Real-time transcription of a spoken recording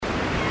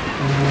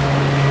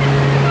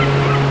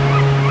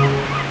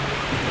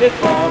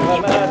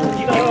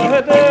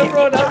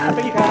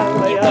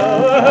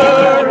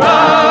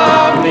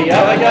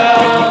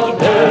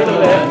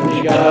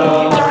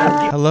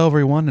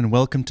everyone, and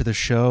welcome to the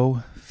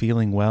show,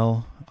 Feeling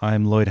Well.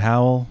 I'm Lloyd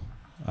Howell.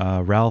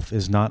 Ralph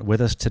is not with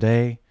us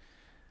today,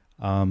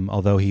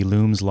 although he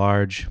looms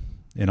large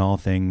in all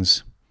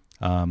things.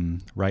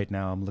 Right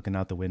now, I'm looking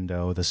out the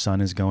window. The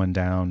sun is going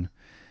down.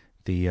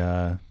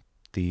 The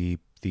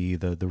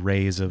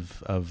rays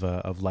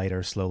of light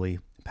are slowly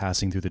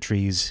passing through the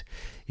trees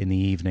in the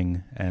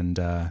evening, and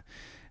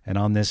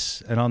on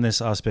this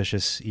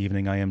auspicious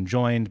evening, I am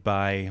joined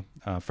by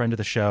a friend of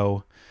the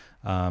show.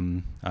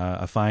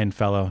 A fine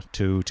fellow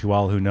to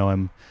all who know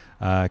him,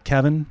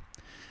 Kevin.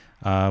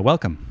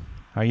 Welcome.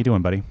 How are you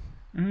doing, buddy?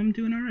 I'm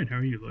doing all right. How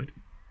are you, Lloyd?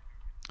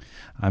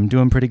 I'm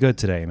doing pretty good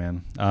today,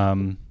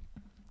 man.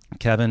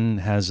 Kevin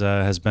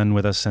has been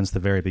with us since the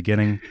very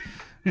beginning,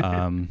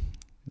 and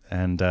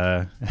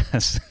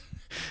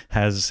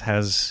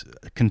has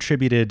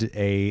contributed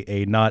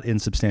a not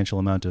insubstantial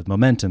amount of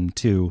momentum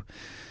to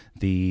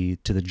the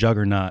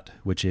juggernaut,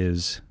 which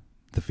is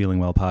the Feeling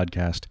Well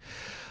podcast.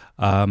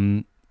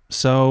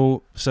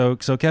 So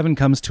Kevin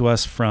comes to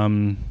us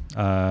from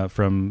the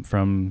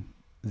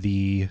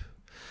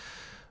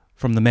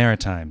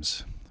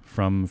Maritimes,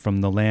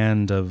 from the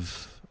land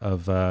of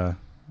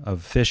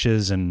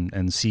fishes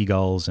and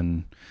seagulls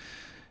and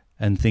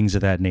things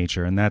of that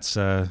nature, and that's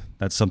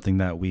something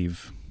that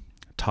we've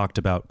talked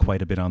about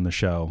quite a bit on the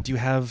show. Do you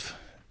have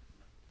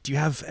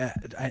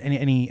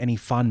any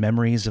fond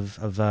memories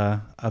of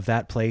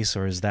that place,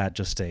 or is that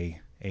just a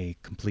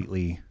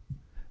completely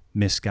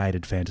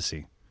misguided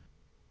fantasy?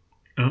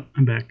 Oh,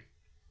 I'm back.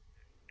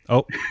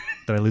 Oh,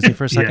 did I lose you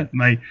for a second?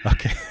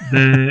 Okay.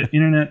 The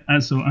internet.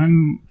 So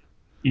I'm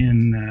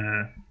in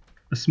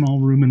a small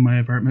room in my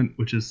apartment,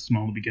 which is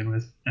small to begin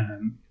with,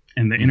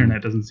 and the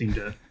internet doesn't seem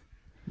to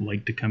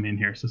like to come in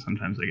here, so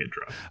sometimes I get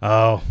dropped.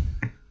 Oh,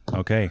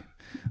 okay.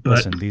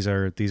 But, listen, these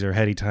are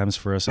heady times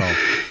for us all.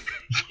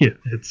 Yeah,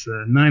 it's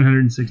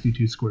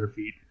 962 square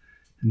feet.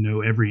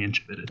 Know every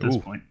inch of it at this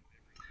point.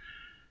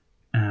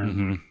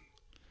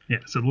 Yeah,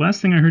 so the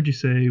last thing I heard you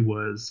say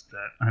was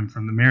that I'm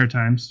from the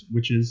Maritimes,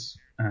 which is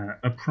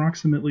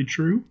approximately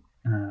true.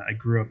 I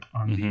grew up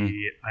on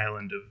the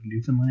island of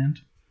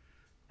Newfoundland,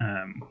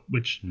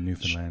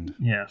 Newfoundland.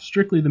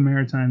 Strictly the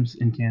Maritimes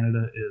in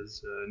Canada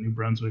is New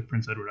Brunswick,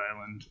 Prince Edward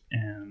Island,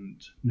 and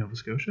Nova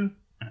Scotia.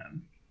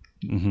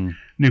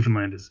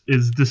 Newfoundland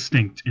is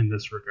distinct in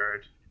this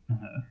regard.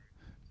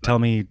 Tell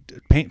me,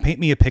 paint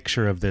me a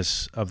picture of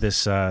this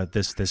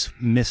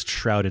mist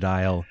shrouded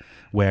isle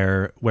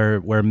where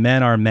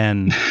men are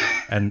men,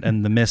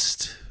 and the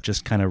mist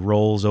just kind of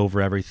rolls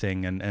over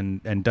everything,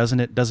 and doesn't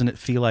it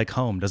feel like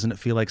home? Doesn't it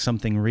feel like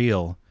something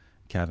real,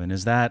 Kevin?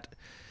 Is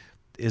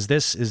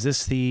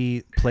this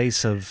the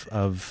place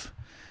of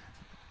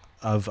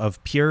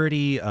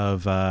purity,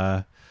 of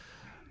I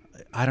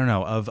don't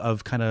know,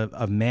 of kind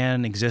of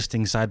man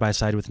existing side by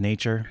side with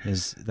nature?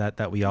 Is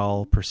that we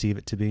all perceive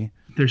it to be?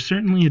 There's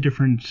certainly a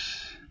different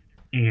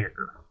air.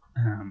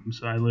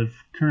 So I live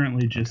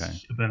currently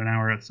just about an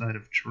hour outside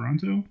of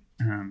Toronto,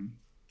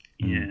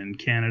 in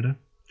Canada,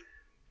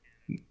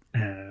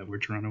 where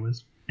Toronto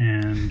is.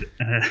 And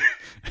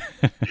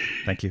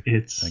thank you.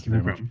 Thank you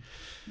very much.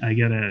 I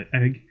gotta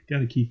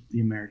keep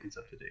the Americans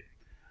up to date.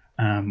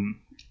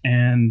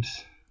 And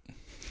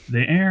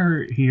the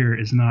air here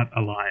is not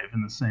alive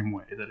in the same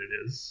way that it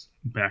is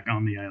back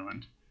on the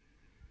island.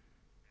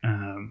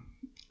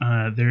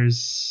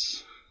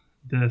 There's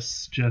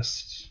this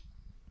just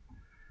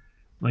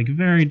like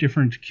very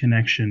different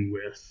connection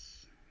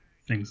with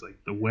things like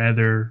the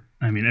weather.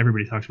 I mean,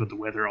 everybody talks about the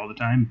weather all the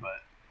time, but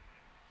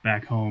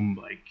back home,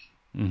 like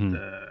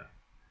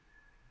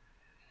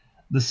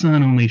the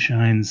sun only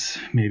shines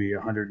maybe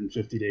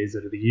 150 days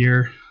out of the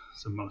year.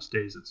 So most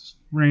days it's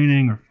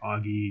raining or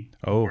foggy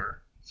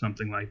or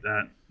something like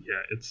that.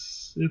 Yeah,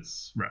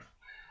 it's rough.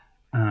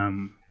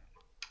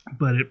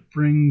 But it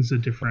brings a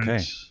different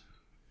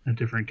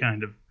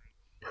kind of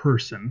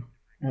person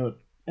out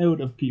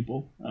of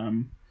people.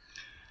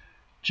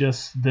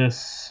 Just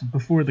this,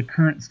 before the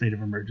current state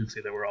of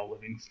emergency that we're all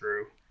living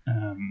through,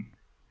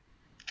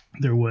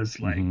 there was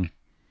like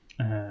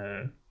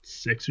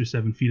 6 or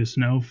 7 feet of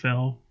snow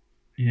fell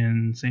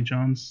in St.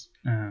 John's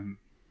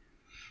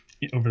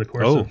over the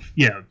course of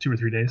 2 or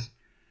 3 days.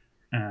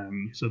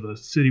 So the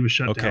city was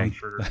shut down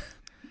for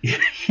yeah,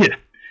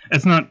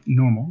 that's not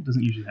normal. It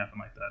doesn't usually happen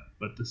like that,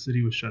 but the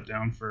city was shut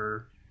down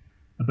for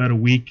about a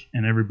week,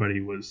 and everybody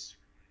was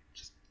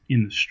just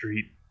in the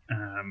street,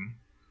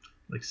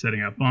 like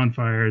setting up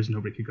bonfires.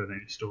 Nobody could go to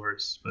any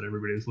stores, but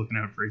everybody was looking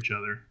out for each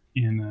other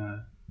in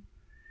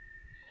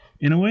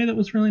a way that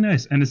was really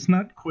nice. And it's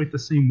not quite the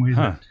same way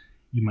that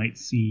you might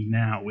see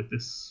now with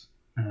this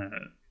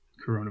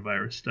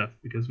coronavirus stuff,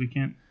 because we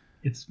can't.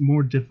 It's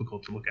more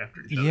difficult to look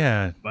after each other.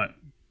 Yeah, but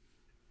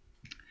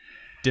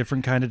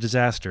different kind of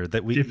disaster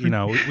that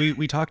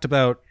we talked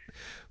about.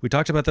 We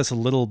talked about this a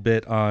little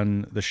bit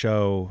on the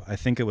show. I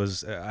think it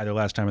was either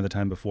last time or the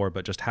time before,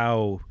 but just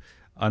how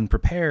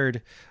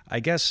unprepared, I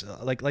guess,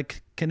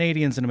 like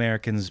Canadians and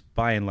Americans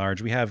by and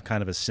large, we have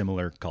kind of a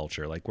similar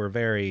culture. Like we're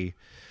very,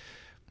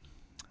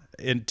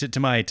 to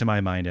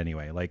my mind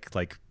anyway.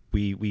 Like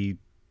we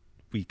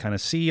we kind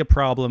of see a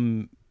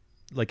problem,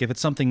 like if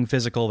it's something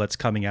physical that's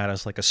coming at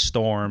us, like a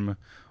storm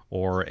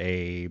or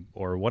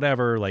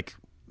whatever, like,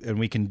 and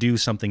we can do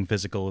something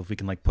physical, if we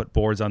can like put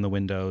boards on the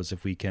windows,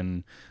 if we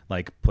can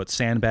like put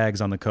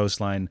sandbags on the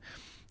coastline,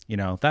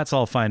 that's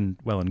all fine,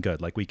 well and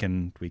good. Like we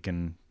can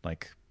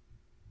like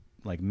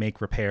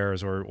make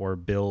repairs or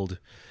build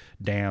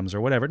dams or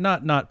whatever.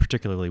 Not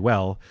particularly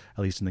well,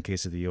 at least in the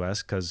case of the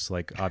U.S., because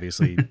like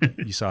obviously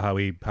you saw how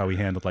we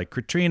handled like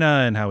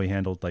Katrina and how we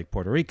handled like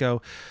Puerto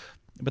Rico,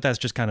 but that's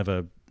just kind of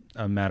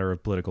a matter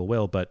of political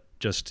will. But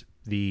just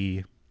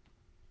you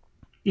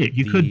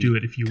could do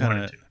it if you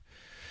wanted to.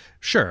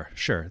 Sure.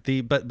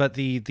 But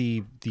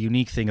the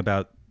unique thing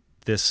about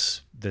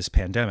this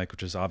pandemic,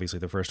 which is obviously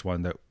the first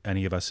one that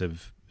any of us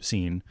have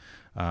seen,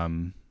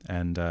 and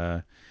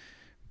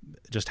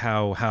just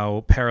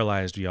how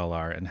paralyzed we all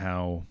are, and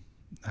how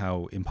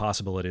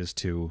impossible it is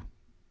to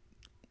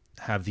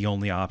have the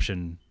only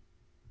option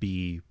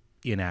be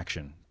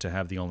inaction, to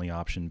have the only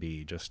option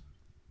be just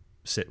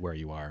sit where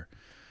you are.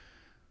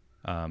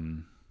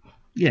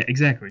 Yeah,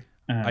 exactly.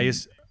 I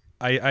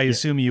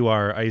assume you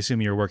are. I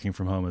assume you're working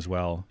from home as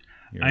well.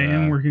 I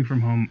am working from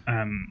home.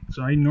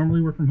 So I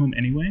normally work from home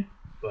anyway,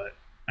 but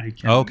I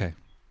can. Oh, okay.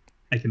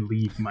 I can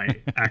leave my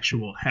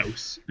actual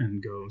house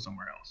and go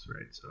somewhere else,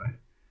 right? So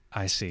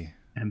I see.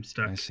 I'm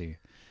stuck. I see.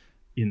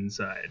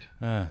 Inside.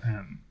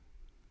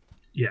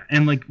 Yeah,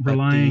 and like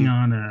relying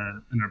on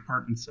an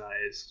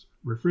apartment-sized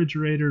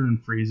refrigerator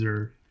and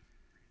freezer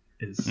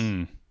is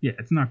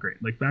it's not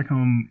great. Like back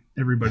home,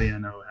 everybody I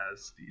know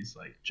has these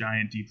like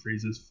giant deep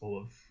freezers full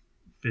of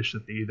fish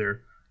that they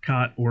either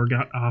caught or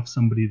got off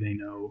somebody they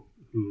know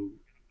who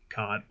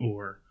caught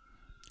or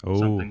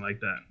something like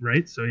that,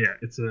 right? So yeah,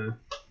 it's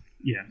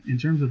in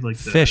terms of like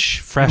the fish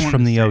fresh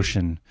from the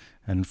ocean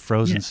and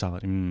frozen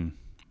solid.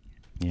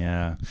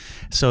 Yeah.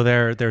 So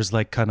there's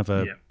like kind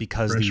of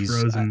because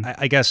these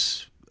I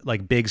guess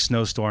like big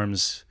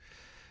snowstorms.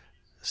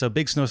 So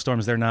big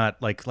snowstorms, they're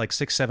not like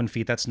 6-7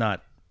 feet. That's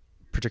not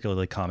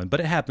particularly common, but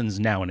it happens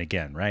now and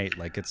again, right?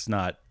 Like it's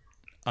not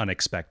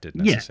unexpected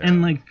necessarily. Yeah,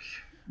 and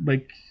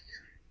like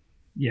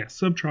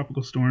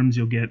subtropical storms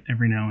you'll get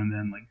every now and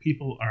then. Like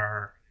people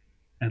are,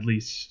 at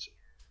least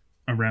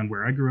around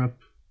where I grew up,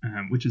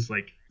 which is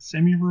like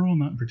semi-rural,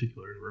 not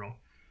particularly rural,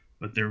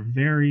 but they're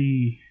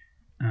very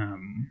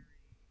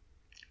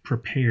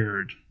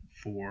prepared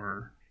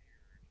for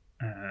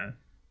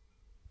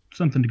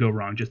something to go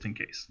wrong just in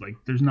case. Like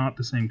there's not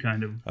the same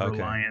kind of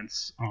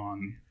reliance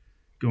on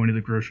going to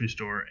the grocery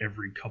store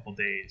every couple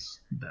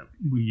days that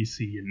we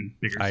see in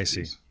bigger cities. I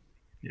see.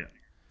 Yeah.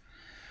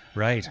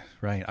 Right.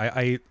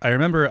 I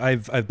remember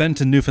I've been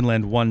to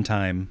Newfoundland one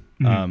time,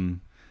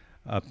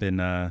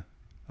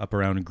 up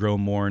around Gros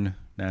Morne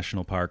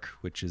National Park,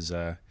 which is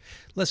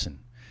listen,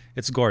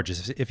 it's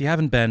gorgeous. If you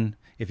haven't been,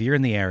 if you're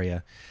in the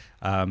area,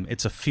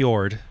 it's a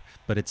fjord,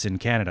 but it's in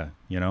Canada.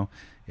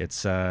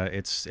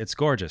 It's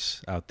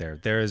gorgeous out there.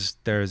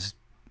 There's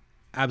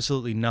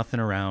absolutely nothing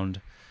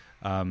around.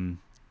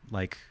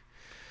 Like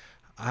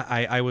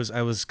I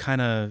was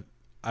kind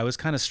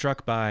of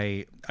struck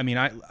by. I mean,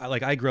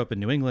 I grew up in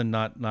New England,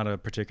 not a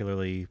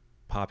particularly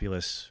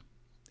populous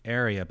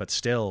area, but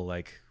still,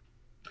 like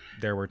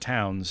there were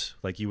towns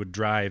like you would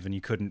drive and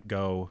you couldn't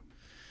go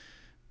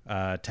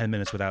 10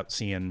 minutes without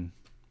seeing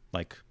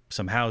like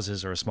some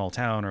houses or a small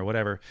town or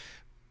whatever.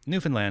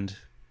 Newfoundland,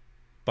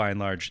 by and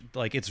large,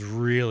 like it's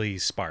really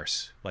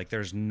sparse. Like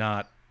there's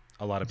not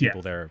a lot of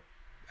people there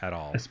at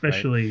all.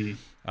 Especially,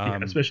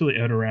 right? Especially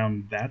out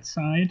around that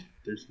side,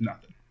 there's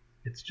nothing.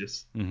 It's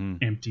just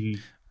empty.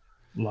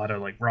 A lot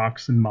of like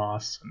rocks and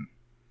moss and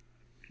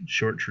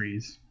short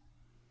trees.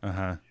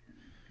 Yeah.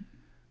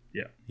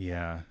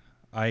 Yeah.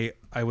 I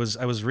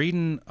was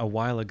reading a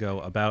while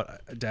ago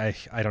about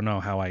I don't know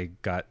how I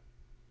got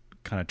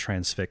kind of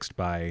transfixed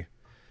by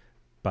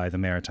the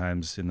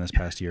Maritimes in this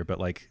past year, but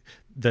like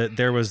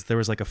there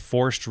was like a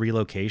forced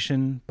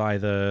relocation by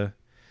the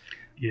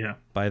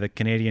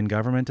Canadian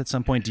government at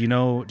some point. Do you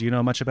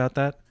know much about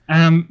that?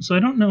 So I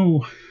don't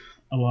know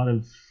a lot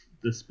of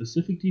the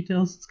specific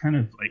details. It's kind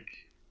of like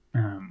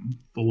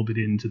folded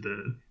into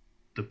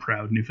the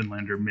proud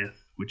Newfoundlander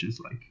myth, which is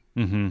like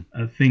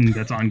a thing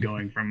that's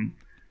ongoing from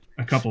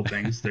a couple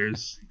things.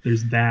 There's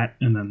that,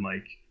 and then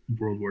like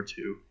World War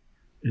II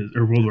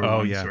or World War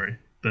I. Sorry,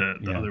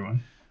 the other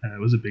one. It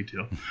was a big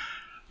deal.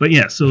 But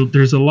yeah, so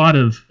there's a lot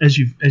of, as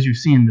you've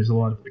seen, there's a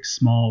lot of like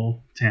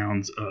small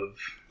towns of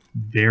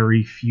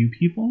very few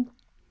people,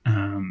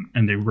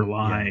 and they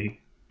rely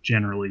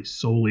generally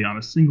solely on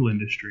a single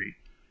industry,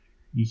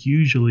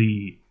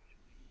 usually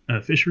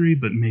a fishery,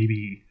 but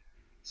maybe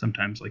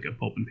sometimes like a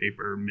pulp and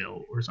paper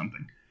mill or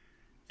something.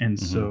 And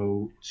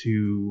so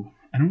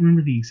I don't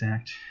remember the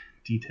exact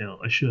detail.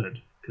 I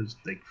should, because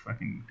they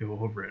fucking go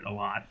over it a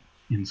lot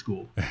in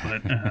school.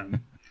 But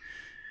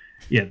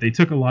yeah, they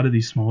took a lot of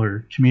these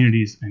smaller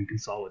communities and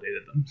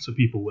consolidated them. So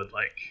people would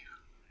like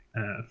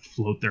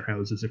float their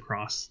houses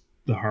across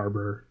the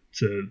harbor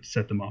to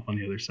set them up on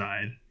the other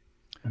side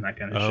and that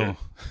kind of shit.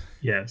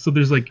 Yeah, so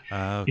there's like,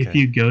 if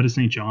you go to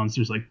St. John's,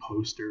 there's like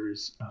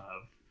posters of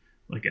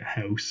like a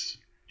house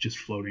just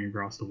floating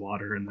across the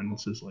water, and then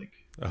this is like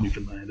Oh.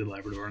 Newfoundland and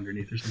Labrador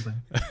underneath or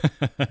something.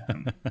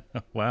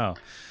 Wow.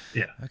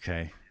 Yeah.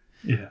 Okay.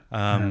 Yeah.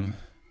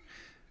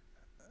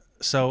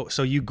 So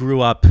you grew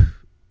up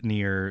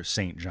near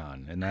St.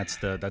 John, and that's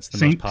the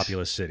most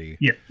populous city.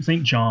 Yeah,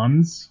 St.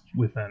 John's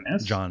with an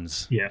S.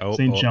 John's. Yeah, Oh,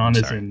 St. John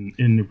is sorry.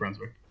 in New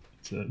Brunswick.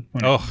 It's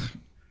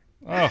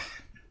Oh,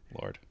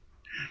 Lord.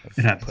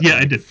 It happens. Yeah,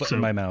 I did. Foot So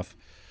in my mouth.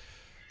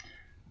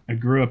 I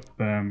grew up.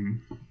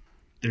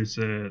 There's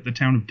the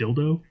town of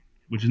Dildo,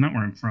 which is not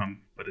where I'm from,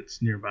 but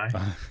it's nearby.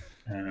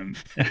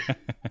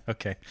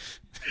 Okay.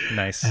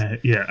 Nice.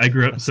 Yeah, I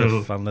grew up. That's so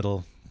a fun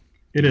little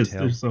it is.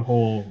 detail. There's the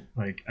whole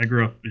like I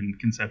grew up in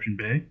Conception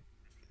Bay,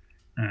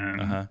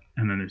 Uh-huh.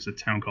 and then there's a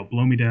town called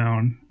Blow Me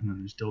Down, and then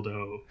there's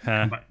Dildo,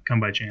 Huh. Come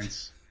by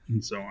Chance,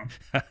 and so on.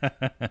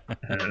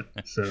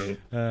 So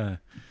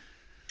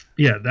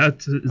yeah,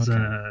 that is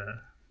Okay.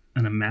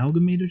 an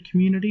amalgamated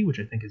community, which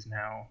I think is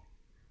now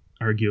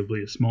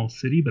arguably a small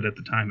city, but at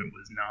the time it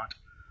was not.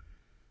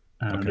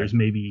 Okay. There's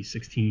maybe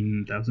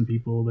 16,000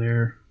 people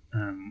there,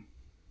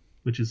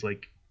 which is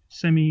like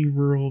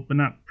semi-rural, but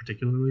not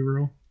particularly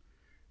rural.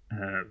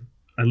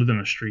 I lived on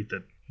a street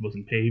that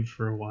wasn't paved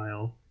for a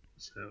while,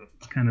 so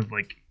it's kind of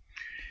like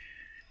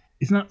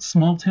it's not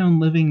small town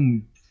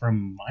living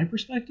from my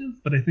perspective,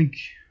 but I think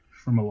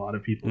from a lot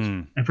of people's,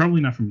 and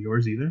probably not from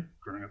yours either,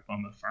 growing up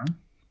on the farm,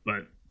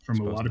 but from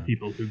a lot of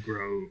people who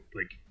grow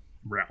like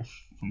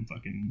Ralph from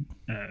fucking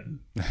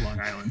Long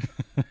Island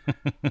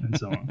and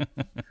so on.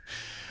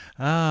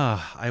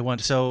 I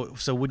want so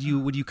would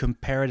you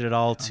compare it at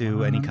all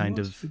to any kind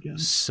of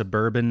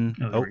suburban?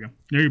 Oh, there we go.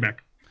 There you're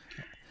back.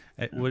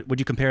 Would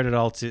you compare it at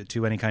all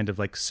to any kind of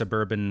like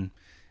suburban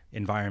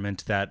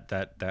environment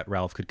that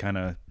Ralph could kind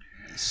of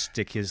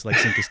sink his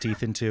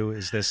teeth into?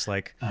 Is this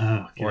like,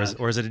 or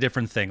is it a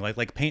different thing?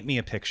 Like paint me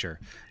a picture.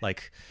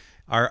 Like,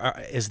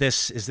 is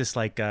this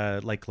like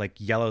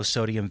yellow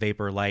sodium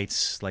vapor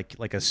lights?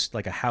 Like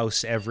a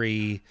house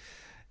every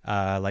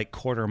like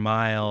quarter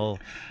mile?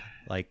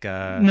 Like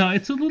no,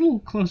 it's a little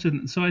closer.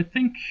 So I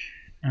think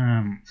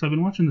so. I've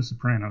been watching The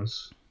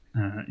Sopranos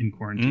in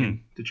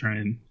quarantine to try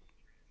and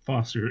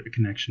foster a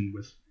connection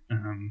with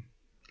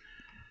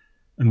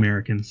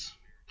Americans.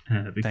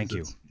 Thank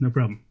you. No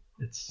problem.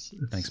 It's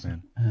Thanks,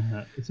 man.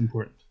 It's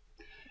important.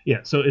 Yeah.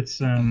 So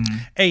it's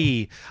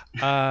Hey,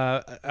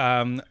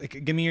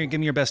 give me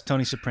your best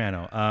Tony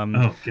Soprano.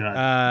 Oh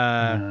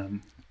God.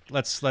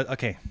 Let's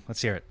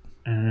hear it.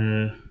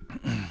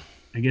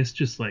 I guess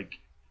just like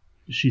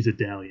she's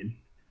Italian.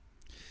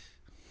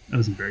 That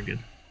wasn't very good.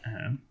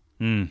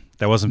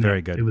 That wasn't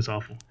very good. It was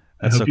awful.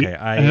 That's okay.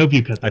 I hope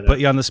you cut that I put out.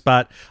 you on the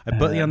spot.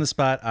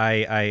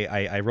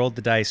 I rolled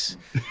the dice.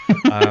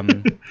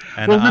 And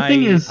well, the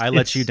thing is, I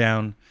let you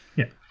down.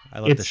 Yeah. I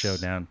let the show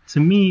down. To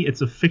me, it's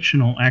a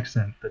fictional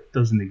accent that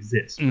doesn't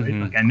exist, right?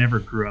 Mm-hmm. Like I never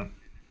grew up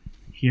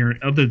here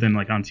other than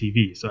like on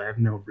TV, so I have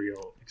no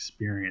real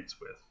experience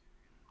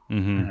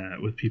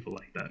with people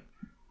like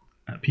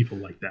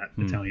that.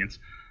 Italians.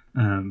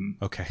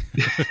 Okay.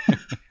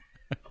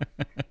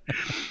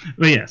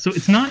 But yeah, so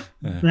it's not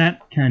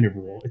that kind of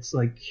role. It's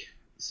like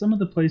some of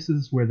the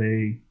places where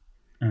they,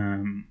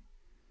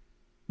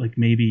 like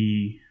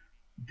maybe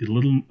get a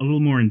little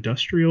more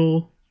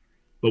industrial,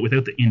 but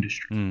without the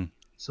industry.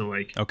 So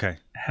like, Okay.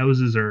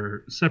 houses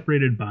are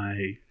separated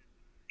by,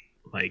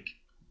 like,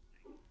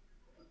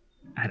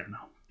 I don't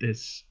know.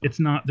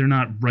 They're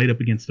not right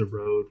up against the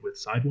road with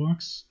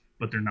sidewalks,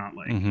 but they're not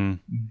like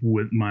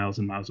miles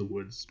and miles of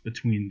woods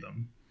between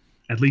them.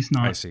 At least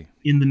not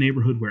in the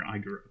neighborhood where I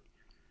grew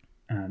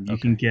up. You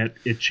can get,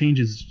 it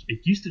changes.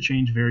 It used to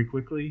change very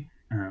quickly.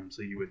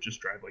 So you would just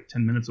drive like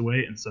 10 minutes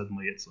away and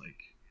suddenly it's like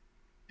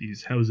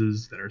these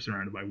houses that are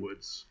surrounded by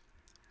woods,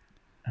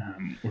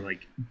 or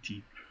like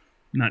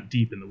not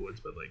deep in the woods,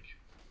 but like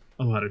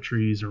a lot of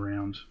trees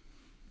around,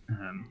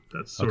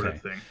 that sort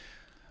of thing.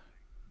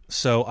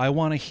 So I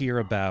want to hear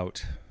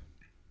about,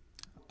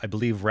 I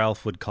believe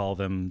Ralph would call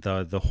them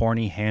the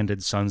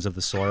horny-handed sons of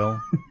the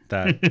soil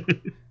that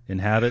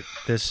inhabit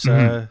this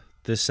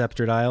this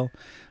sceptred isle.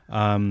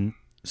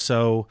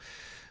 So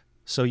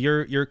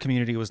your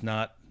community was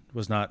not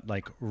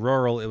like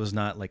rural. It was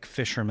not like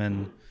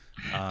fishermen.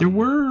 There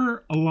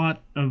were a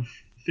lot of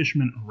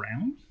fishermen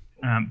around,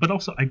 but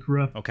also I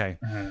grew up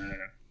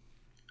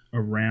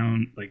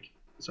around like,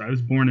 so I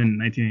was born in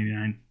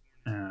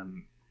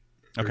 1989,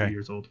 30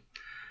 years old,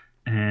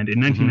 and in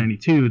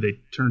 1992 they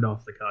turned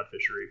off the cod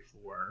fishery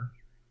for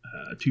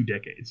 2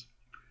 decades.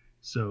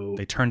 So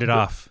they turned it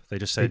off. They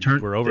just said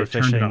we're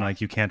overfishing.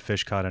 Like you can't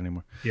fish cod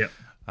anymore. Yep.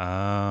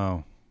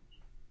 Oh.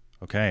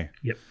 Okay.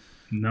 Yep.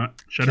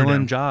 Not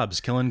killing jobs,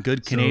 killing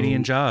good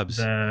Canadian jobs.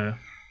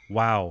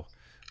 Wow.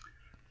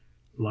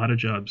 A lot of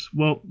jobs.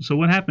 Well, so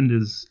what happened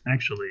is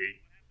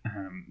actually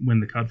when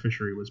the cod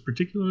fishery was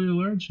particularly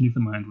large,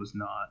 Newfoundland was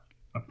not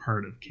a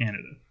part of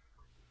Canada.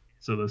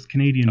 So those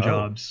Canadian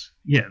jobs,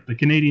 the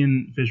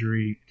Canadian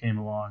fishery came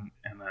along,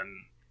 and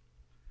then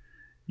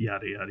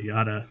yada yada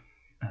yada,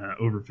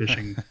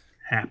 overfishing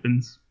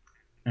happens,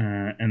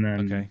 and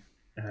then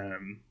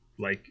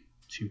like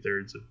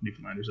 2/3 of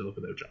Newfoundlanders are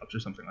without jobs or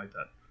something like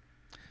that.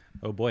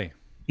 Oh boy.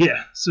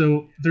 Yeah,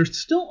 so they're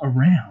still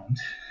around,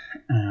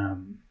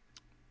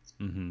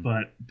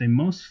 but they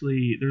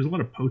mostly, there's a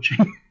lot of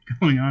poaching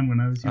going on when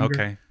I was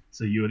younger. Okay.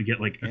 So you would get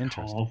like a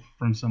call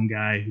from some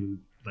guy who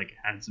like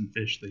had some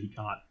fish that he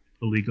caught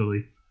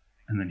illegally,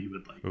 and then he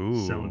would like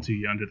sell it to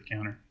you under the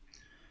counter.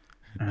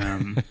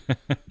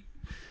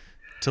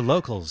 To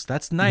locals,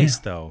 that's nice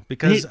though,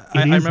 because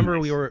I remember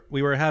nice.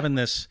 we were having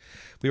this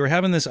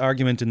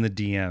argument in the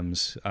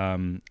DMs.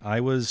 I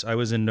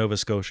was in Nova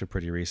Scotia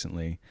pretty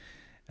recently,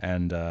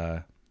 and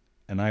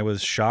I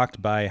was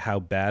shocked by how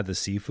bad the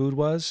seafood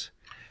was.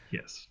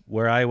 Yes,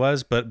 where I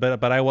was,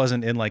 but I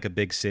wasn't in like a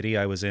big city.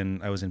 I was in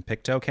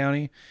Pictou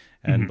County,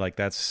 and like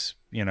that's,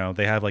 you know,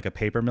 they have like a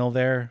paper mill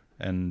there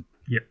and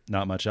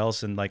not much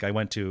else. And like I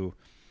went to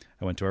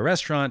a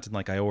restaurant and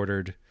like I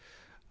ordered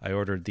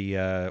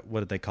the what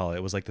did they call it?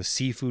 It was like the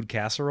seafood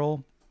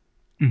casserole.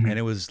 And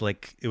it was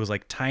like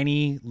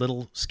tiny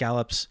little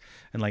scallops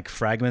and like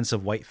fragments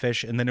of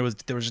whitefish, and then there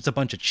was just a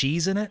bunch of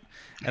cheese in it,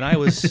 and I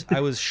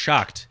was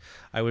shocked.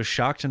 I was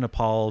shocked and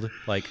appalled.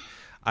 Like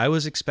I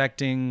was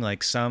expecting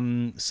like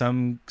some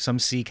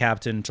sea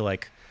captain to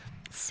like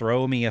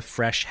throw me a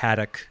fresh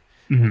haddock,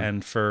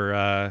 and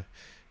for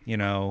you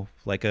know,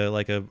 like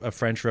a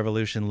French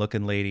Revolution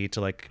looking lady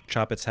to like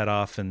chop its head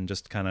off and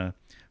just kind of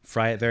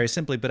fry it very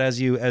simply. But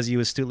as you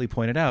astutely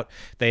pointed out,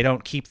 they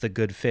don't keep the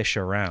good fish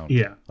around.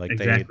 Yeah, like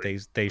exactly.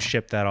 they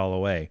ship that all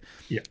away.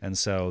 Yeah, and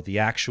so the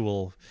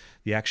actual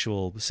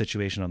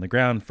situation on the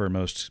ground for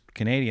most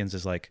Canadians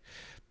is like,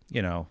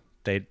 you know,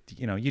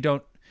 you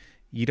don't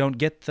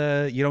get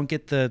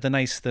the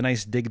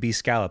nice Digby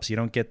scallops. You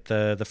don't get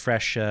the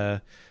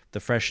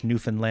fresh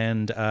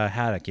Newfoundland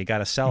haddock. You got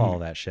to sell all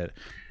that shit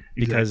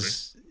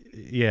because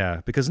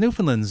because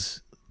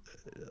Newfoundland's.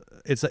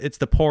 It's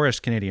the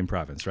poorest Canadian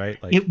province,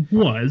 right? Like, it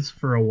was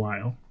for a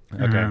while.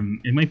 Okay.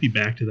 It might be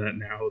back to that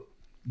now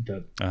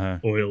that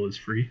oil is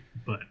free,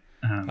 but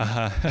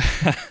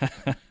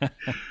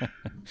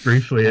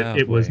briefly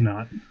it was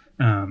not.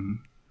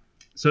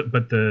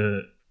 But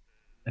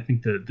I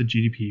think the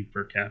GDP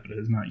per capita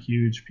is not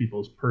huge.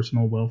 People's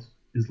personal wealth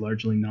is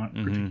largely not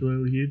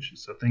particularly huge.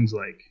 So things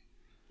like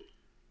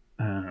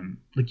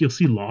you'll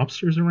see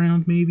lobsters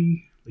around,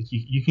 maybe like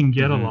you can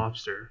get a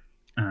lobster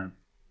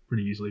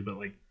pretty easily, but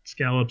like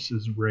scallops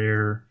is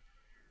rare.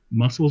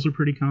 Mussels are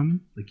pretty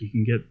common. Like you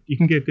can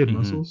get good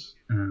mussels,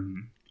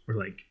 or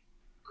like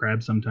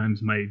crabs.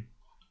 Sometimes my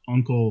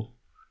uncle,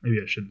 maybe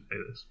I shouldn't say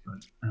this,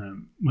 but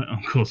my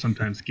uncle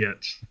sometimes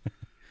gets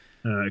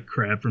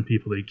crab from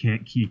people they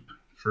can't keep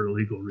for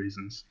illegal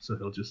reasons. So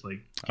he'll just like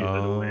give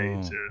it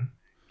away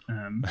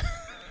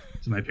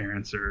to my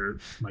parents or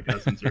my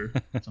cousins or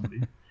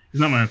somebody. He's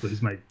not my uncle.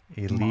 He's my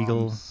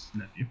mom's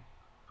nephew.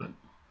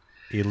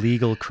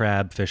 Illegal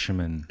crab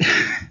fisherman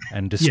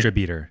and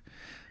distributor.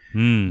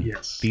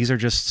 Yes, these are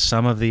just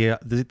some of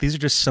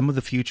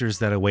the futures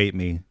that await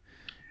me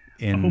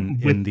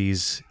in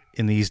these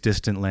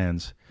distant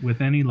lands.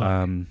 With any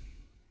luck.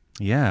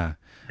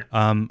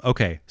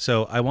 Okay,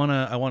 so I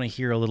wanna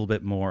hear a little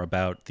bit more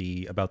about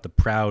the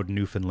proud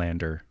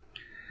Newfoundlander.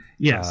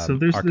 Yeah, so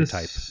there's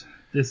archetype.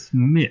 This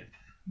myth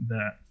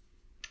that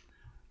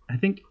I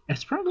think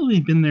it's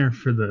probably been there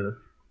for the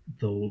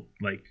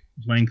like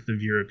length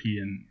of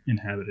European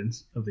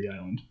inhabitants of the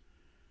island.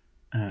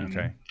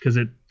 Because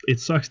it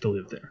sucks to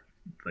live there.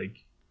 Like,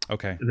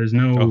 there's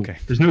no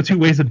two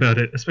ways about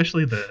it.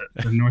 Especially the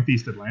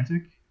Northeast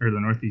Atlantic or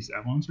the Northeast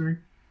Avalon. Sorry,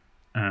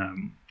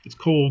 it's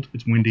cold,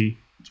 it's windy,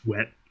 it's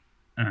wet.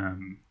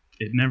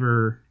 It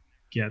never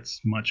gets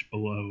much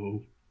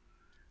below,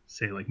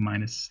 say, like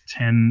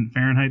 -10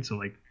 Fahrenheit, so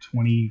like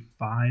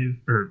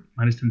 25 or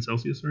 -10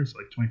 Celsius, sorry, so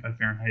like 25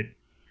 Fahrenheit,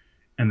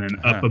 and then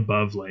up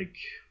above like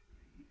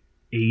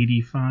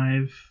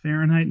 85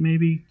 Fahrenheit,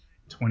 maybe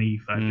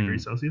 25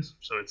 degrees Celsius.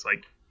 So it's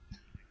like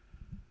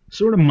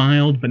sort of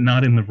mild, but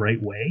not in the right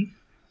way.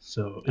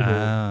 So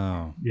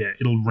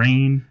it'll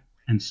rain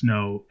and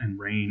snow and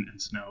rain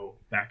and snow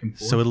back and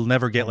forth. So it'll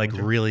never get like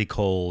really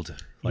cold.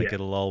 Like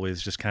it'll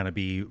always just kind of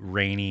be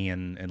rainy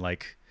and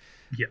like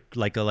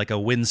a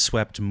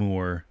windswept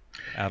moor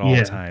at all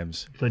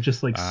times. But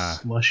just like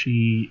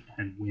slushy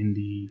and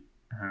windy.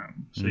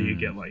 So you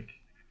get like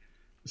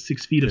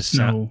 6 feet of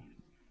snow.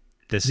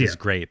 This is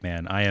great,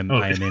 man. I am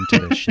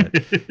into this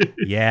shit.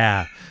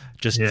 Yeah.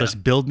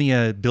 Just build me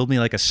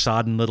like a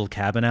sodden little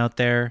cabin out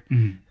there,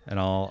 and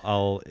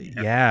I'll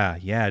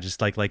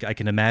just like I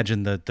can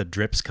imagine the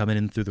drips coming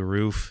in through the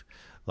roof,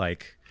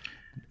 like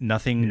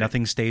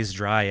nothing stays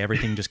dry,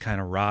 everything just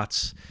kind of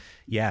rots.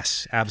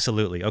 Yes,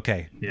 absolutely.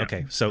 Okay.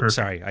 So perfect.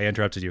 Sorry, I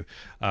interrupted you.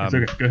 It's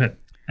okay. Go ahead.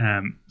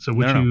 So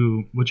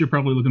what you're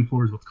probably looking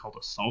for is what's called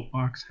a salt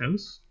box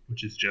house,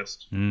 which is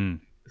just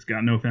it's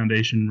got no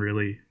foundation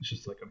really. It's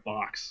just like a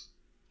box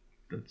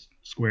that's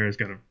square. It's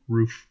got a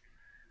roof,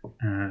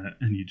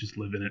 and you just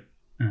live in it.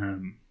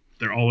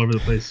 They're all over the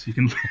place. You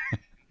can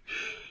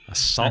a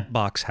salt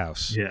box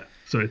house. Yeah.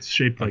 So it's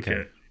shaped like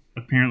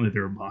apparently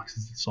there were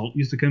boxes that salt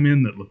used to come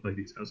in that looked like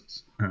these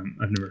houses.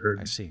 I've never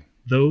heard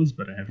those,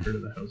 but I have heard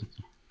of the houses.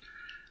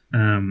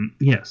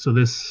 Yeah, so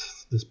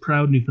this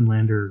proud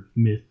Newfoundlander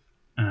myth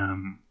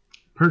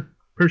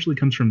partially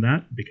comes from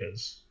that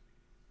because,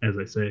 as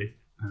I say,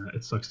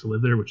 it sucks to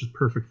live there, which is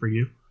perfect for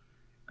you.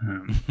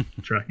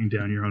 Tracking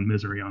down your own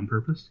misery on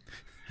purpose.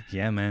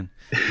 Yeah, man.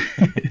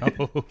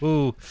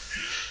 Good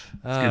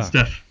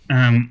stuff.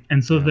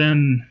 And so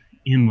then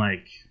in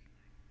like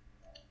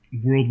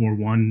World War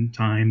I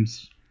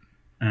times,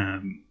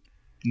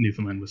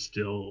 Newfoundland was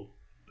still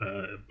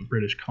a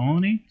British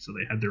colony, so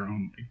they had their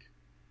own like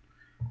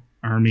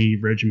army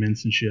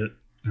regiments and shit.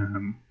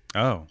 And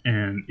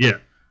yeah,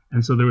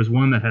 and so there was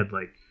one that had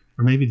like,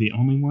 or maybe the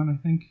only one. I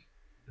think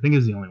it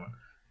was the only one.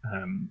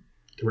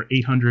 There were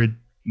 800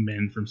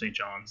 men from St.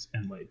 John's,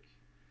 and like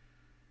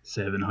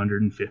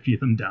 750 of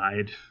them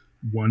died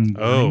one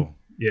morning.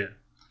 Yeah.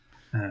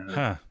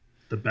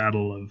 The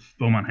Battle of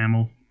Beaumont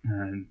Hamel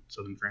in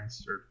southern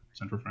France or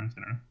central France,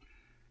 I don't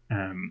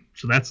know.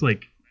 So that's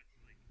like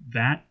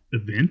that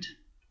event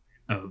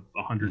of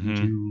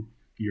 102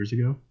 years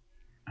ago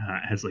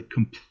has like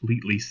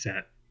completely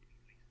set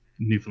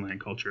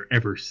Newfoundland culture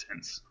ever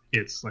since.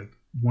 It's like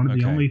one of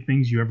the only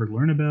things you ever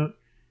learn about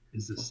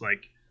is this,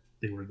 like,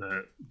 they were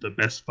the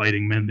best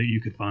fighting men that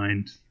you could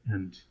find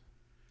and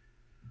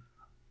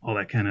all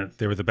that kind of.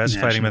 They were the best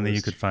fighting men that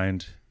you could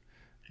find.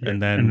 Yeah,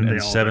 and then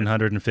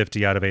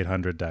 750 out of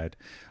 800 died.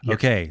 Yep.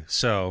 Okay,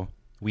 so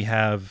we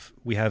have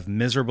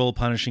miserable,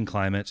 punishing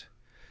climate.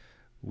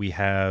 We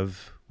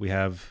have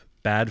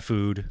bad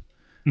food,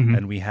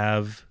 and we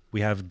have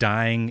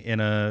dying in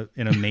a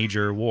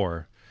major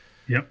war.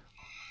 Yep.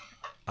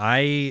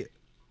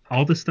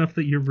 All the stuff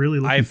that you're really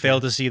looking I fail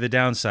to see the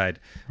downside.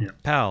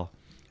 Yep. Pal,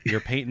 you're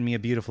painting me a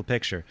beautiful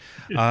picture.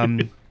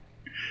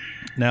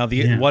 Now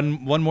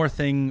one more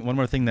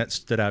thing that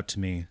stood out to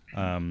me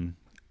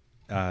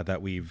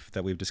that we've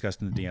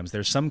discussed in the DMs.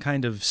 There's some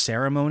kind of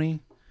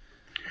ceremony.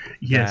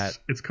 Yes,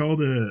 it's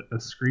called a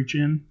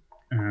screech-in.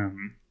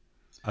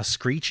 A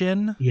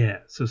screech-in? Yeah.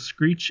 So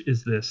screech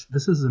is this.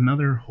 This is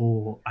another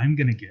whole. I'm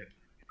gonna get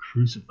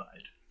crucified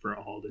for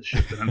all this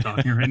shit that I'm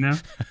talking right now.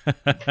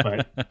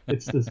 But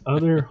it's this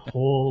other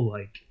whole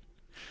like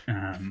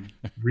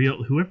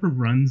real. Whoever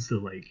runs the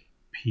like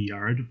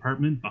PR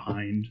department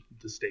behind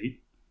the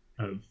state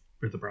of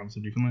or the province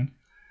of Newfoundland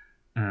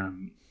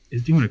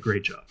is doing a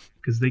great job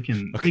because they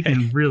can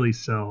really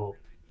sell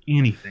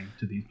anything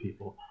to these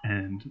people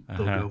and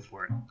they'll go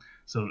for it.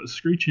 So a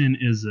screech-in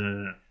is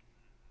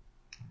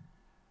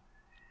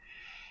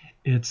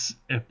it's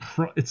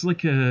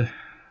like a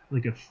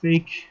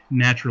fake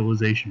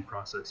naturalization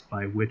process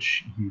by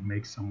which you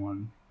make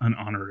someone an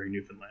honorary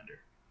Newfoundlander.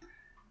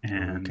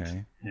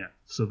 And yeah,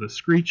 so the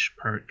screech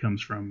part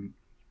comes from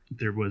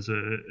there was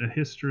a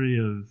history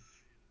of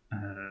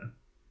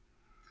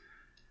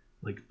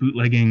like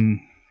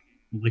bootlegging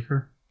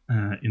liquor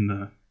in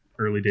the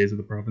early days of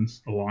the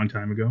province a long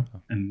time ago,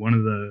 and one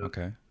of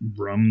the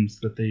rums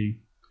that they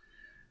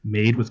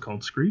made was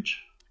called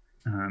Screech,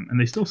 and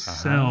they still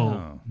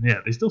sell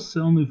they still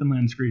sell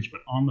Newfoundland Screech,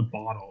 but on the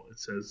bottle it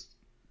says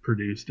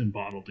produced and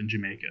bottled in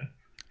Jamaica.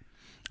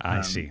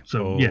 I see.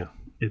 So yeah,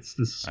 it's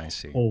this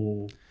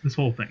whole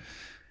thing.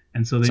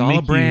 And so it's all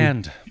a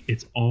brand.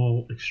 It's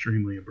all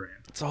extremely a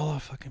brand. It's all a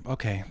fucking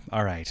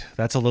all right.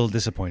 That's a little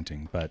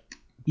disappointing, but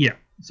yeah.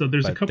 So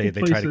there's a couple places.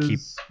 They try to keep.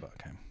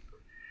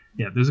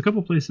 Yeah, there's a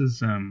couple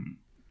places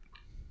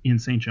in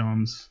St.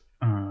 John's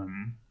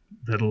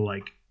that'll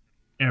like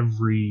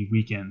every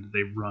weekend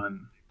they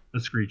run a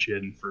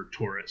screech-in for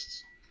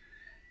tourists,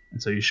 and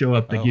so you show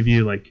up. They give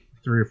you like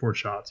 3 or 4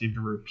 shots. You have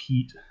to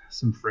repeat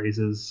some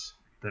phrases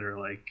that are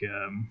like.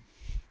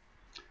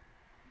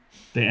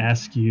 They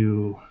ask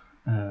you.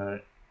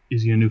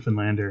 Is he a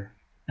Newfoundlander?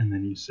 And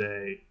then you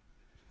say,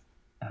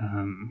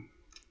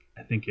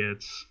 I think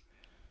it's,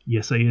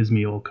 yes, I is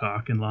me old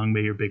cock, and long may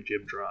your big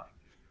jib drop.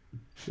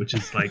 Which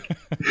is like,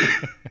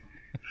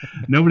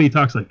 nobody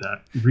talks like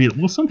that. Really?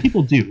 Well, some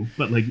people do,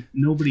 but like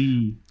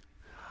nobody.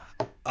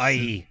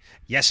 Aye,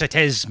 yes, it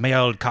is my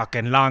old cock,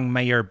 and long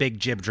may your big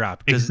jib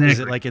drop. Exactly. Is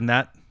it like in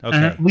that?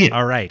 Okay, yeah.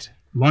 All right.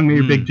 Long may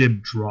your big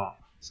jib drop.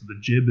 So the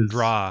jib is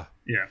draw.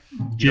 Yeah.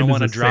 You don't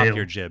want to drop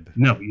your jib.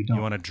 No, you don't.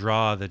 You want to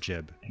draw the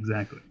jib.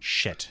 Exactly.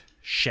 Shit.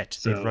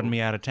 They've run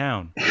me out of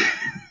town.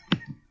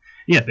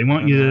 Yeah, they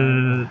want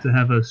you to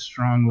have a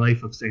strong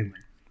life of sailing.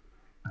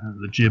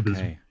 The jib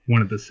is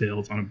one of the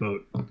sails on a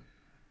boat.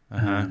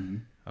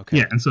 Okay.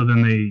 Yeah, and so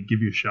then they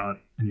give you a shot,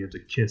 and you have to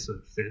kiss a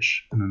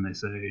fish, and then they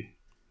say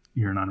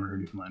you're an honorary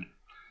Newfoundlander,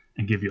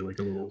 and give you like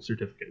a little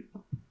certificate.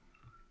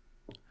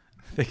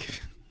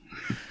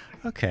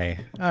 Okay.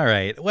 All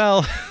right.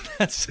 Well,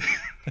 that's.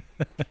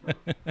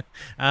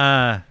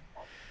 I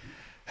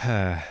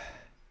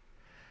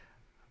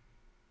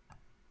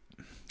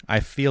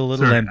feel a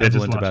little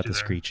ambivalent about the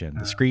screech-in.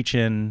 The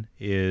screech-in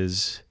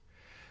is.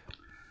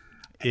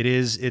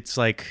 It's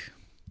like.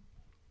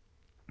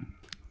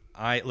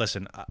 I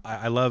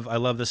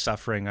love the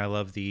suffering. I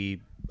love the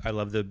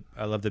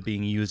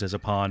being used as a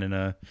pawn in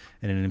an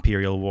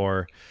imperial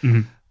war.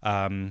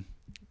 Mm-hmm.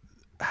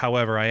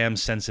 However, I am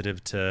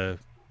sensitive to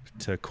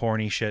to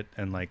corny shit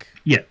and like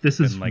this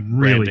is like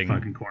really branding.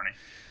 fucking corny.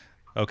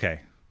 Okay,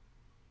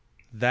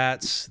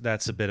 that's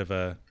a bit of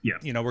a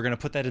we're gonna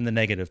put that in the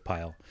negative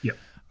pile.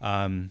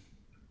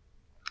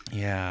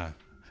 Yeah.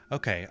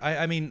 Okay.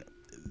 I mean,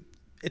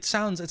 it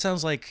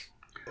sounds like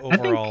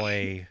overall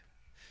it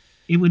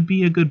would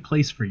be a good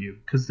place for you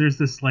because there's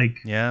this like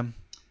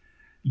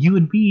you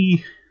would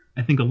be,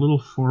 I think, a little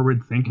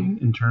forward thinking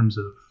in terms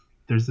of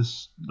there's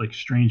this like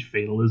strange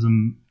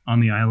fatalism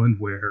on the island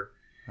where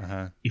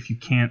if you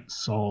can't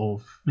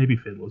solve, maybe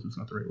fatalism is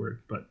not the right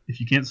word, but if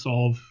you can't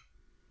solve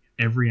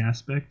every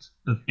aspect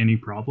of any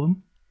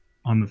problem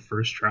on the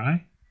first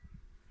try,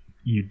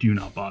 you do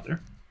not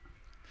bother.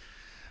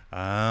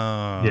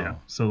 Oh. Yeah.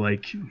 So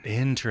like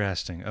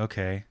interesting.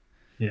 Okay.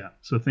 Yeah.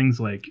 So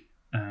things like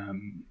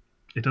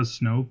it does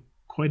snow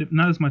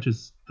not as much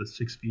as the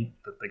 6 feet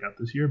that they got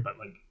this year, but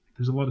like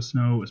there's a lot of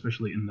snow,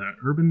 especially in the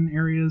urban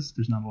areas.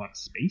 There's not a lot of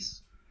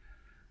space.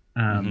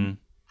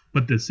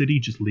 But the city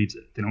just leaves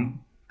it. They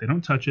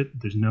don't touch it.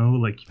 There's no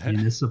like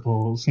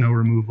municipal snow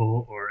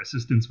removal or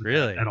assistance with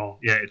that at all.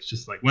 Yeah, it's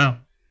just like, well,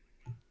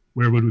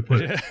 where would we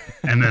put it?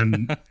 And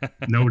then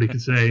nobody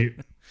could say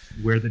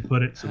where they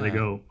put it, so they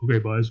go, okay,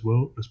 boys,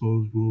 well, I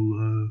suppose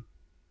we'll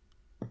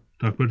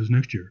talk about this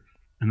next year.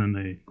 And then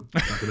they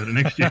talk about it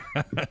next year,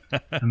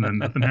 and then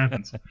nothing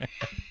happens.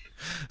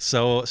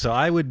 So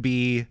I would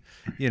be,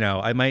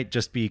 I might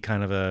just be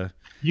kind of a.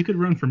 You could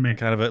run for mayor.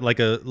 Kind of like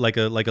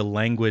a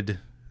languid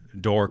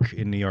dork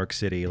in New York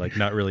City, like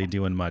not really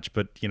doing much,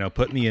 but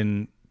put me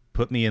in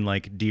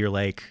like Deer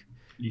Lake,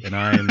 and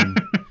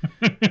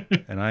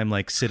I'm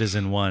like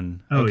citizen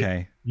one. Oh,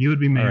 okay, you would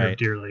be mayor of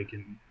Deer Lake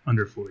in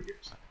under 4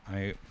 years.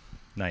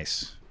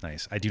 Nice.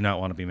 I do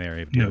not want to be mayor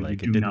of Deer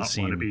Lake. You do not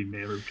want to be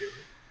mayor of Deer Lake.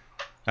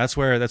 That's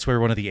where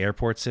one of the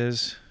airports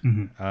is.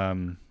 Mm-hmm.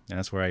 And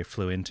that's where I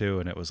flew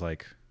into, and it was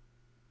like,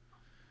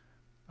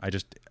 I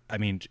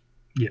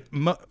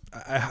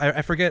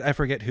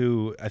forget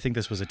who. I think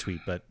this was a tweet,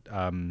 but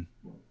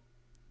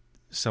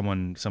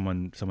someone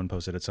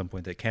posted at some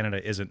point that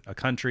Canada isn't a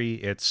country;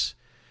 it's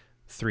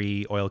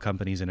 3 oil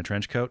companies in a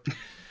trench coat.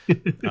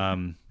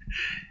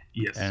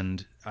 Yes.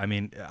 And I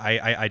mean,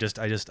 I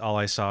just all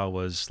I saw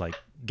was like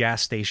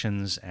gas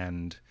stations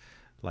and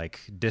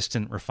like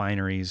distant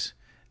refineries.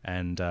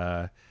 And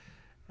I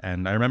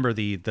remember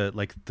the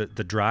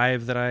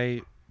drive that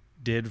I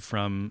did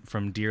from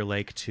Deer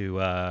Lake to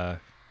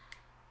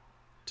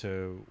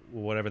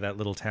whatever that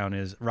little town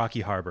is,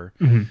 Rocky Harbor.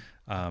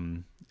 Mm-hmm.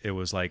 It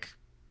was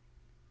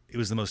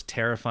the most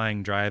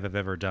terrifying drive I've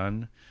ever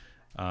done.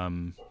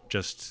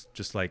 Just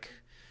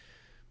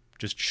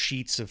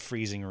sheets of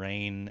freezing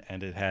rain,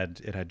 and it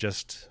had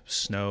just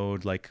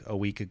snowed like a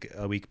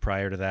week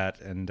prior to that,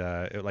 and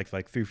it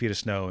like 3 feet of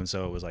snow, and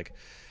so it was like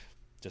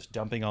just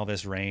dumping all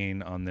this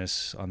rain on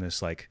this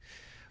like,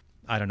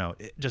 I don't know,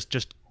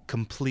 just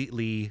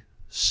completely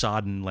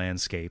sodden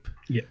landscape.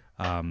 Yeah.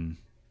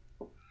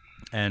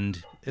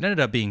 And it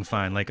ended up being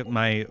fine. Like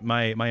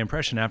my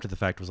impression after the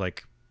fact was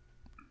like,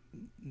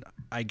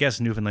 I guess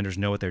Newfoundlanders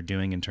know what they're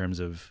doing in terms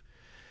of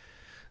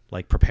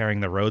like preparing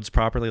the roads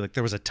properly. Like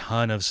there was a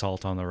ton of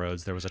salt on the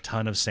roads. There was a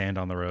ton of sand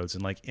on the roads.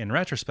 And like in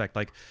retrospect,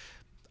 like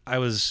I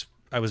was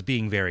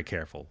being very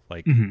careful.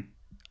 Like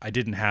I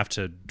didn't have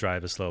to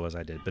drive as slow as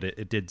I did, but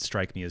it did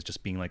strike me as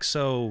just being like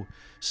so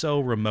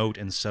remote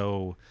and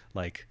so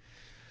like,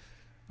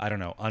 I don't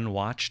know,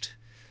 unwatched.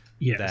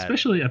 Yeah,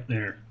 especially up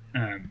there.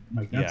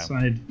 Like that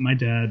side, my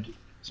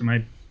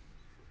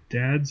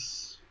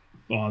dad's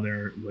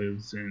father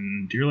lives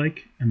in Deer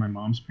Lake, and my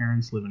mom's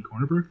parents live in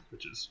Corner Brook,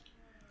 which is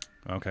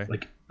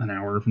like an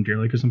hour from Deer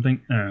Lake or something.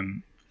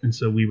 And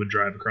so we would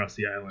drive across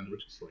the island,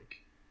 which is like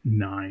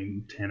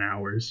 9-10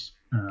 hours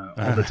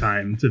all the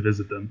time to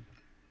visit them.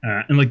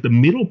 And like the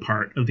middle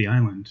part of the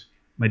island,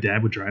 my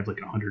dad would drive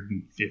like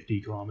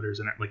 150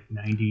 kilometers an hour, like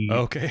 90,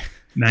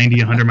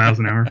 100 miles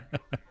an hour.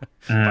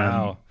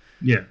 Wow.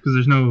 Yeah, because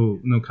there's no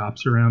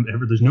cops around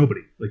ever. There's nobody,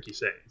 like you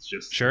say. It's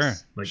just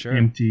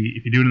empty.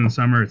 If you do it in the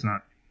summer, it's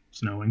not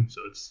snowing,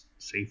 so it's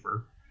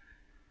safer.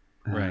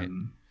 Right.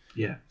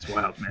 Yeah, it's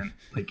wild, man.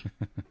 Like,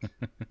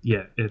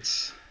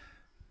 it's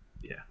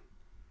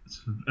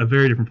a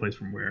very different place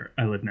from where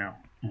I live now.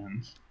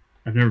 And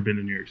I've never been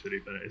to New York City,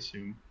 but I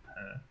assume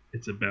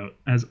it's about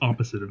as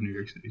opposite of New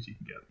York City as you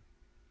can get.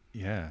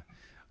 Yeah.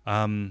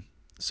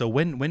 So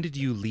when did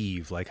you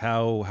leave? Like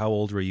how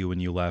old were you when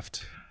you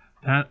left?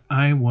 That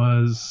I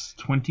was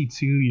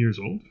 22 years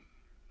old.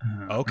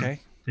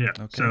 Okay. Yeah.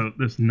 Okay. So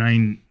that's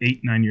 9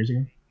 years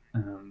ago.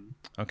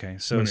 Okay.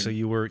 So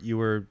you were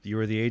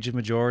the age of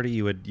majority.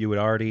 You had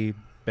already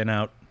been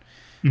out.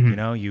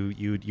 Mm-hmm.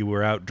 You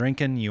were out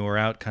drinking. You were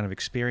out kind of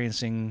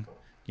experiencing.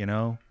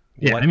 What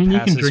you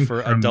can drink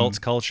for from adults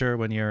culture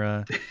when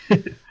you're.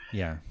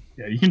 Yeah.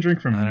 Yeah, you can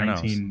drink from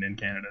 19 in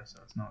Canada, so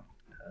it's not.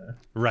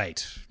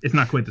 Right. It's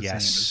not quite the same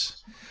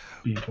as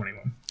being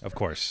 21. Of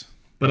course.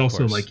 But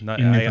also, like,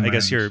 I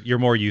guess you're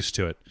more used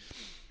to it.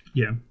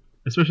 Yeah,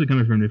 especially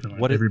coming from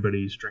Newfoundland,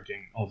 everybody's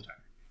drinking all the time.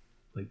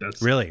 Like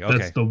that's really okay.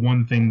 That's the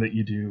one thing that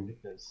you do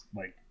is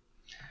like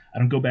I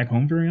don't go back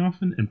home very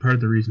often, and part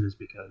of the reason is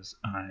because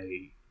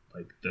I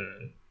like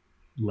the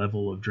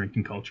level of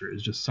drinking culture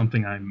is just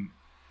something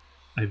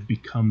I've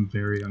become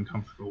very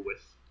uncomfortable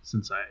with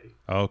since I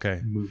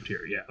moved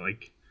here. Yeah,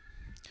 like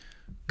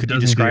could you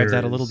describe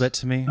that a little bit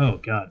to me? Oh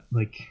God,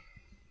 like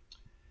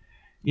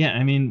yeah,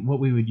 I mean, what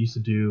we would used to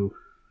do,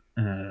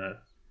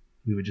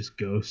 we would just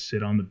go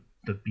sit on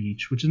the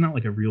beach, which is not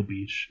like a real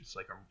beach. It's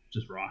like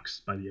just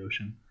rocks by the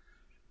ocean,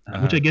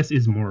 which I guess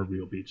is more a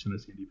real beach than a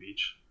sandy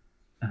beach.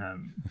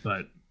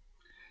 But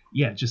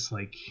yeah, just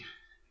like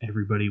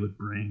everybody would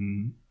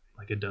bring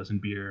like a dozen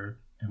beer,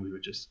 and we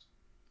would just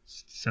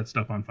set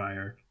stuff on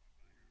fire,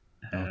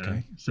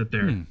 sit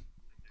there,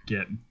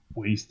 get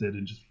wasted,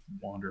 and just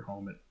wander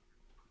home at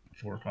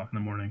 4:00 in the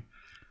morning.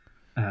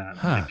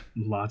 Like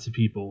lots of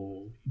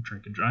people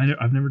drink and drive.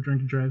 I've never drank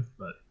and drive,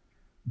 but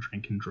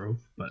drink and drove.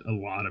 But a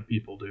lot of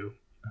people do.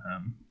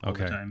 All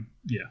the time.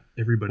 Yeah,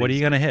 everybody. What are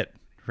you gonna hit?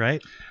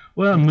 Right?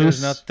 Well, moose.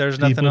 There's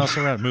nothing else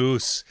around.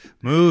 Moose.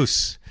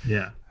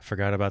 Yeah, I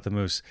forgot about the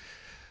moose.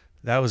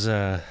 That was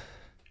when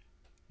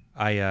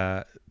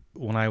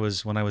I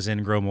was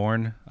in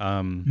Gromorn.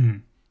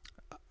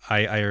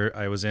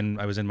 I was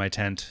in my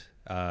tent,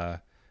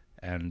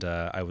 and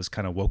I was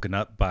kind of woken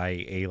up by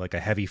a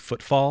heavy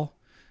footfall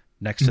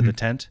next to the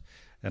tent,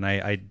 and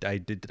I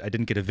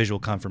didn't get a visual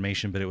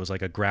confirmation, but it was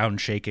like a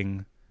ground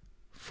shaking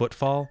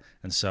footfall,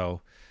 and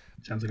so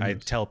I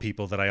tell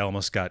people that I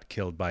almost got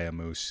killed by a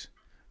moose,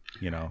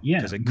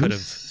 because it could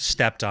have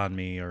stepped on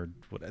me, or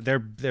they're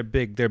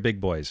big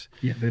boys.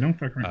 Yeah, they don't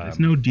fuck around. It's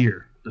no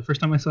deer. The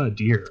first time I saw a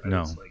deer, I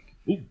was like,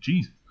 oh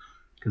jeez,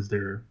 because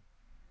they're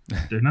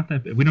not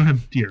that big. We don't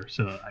have deer,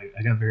 so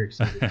I got very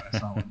excited when I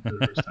saw one for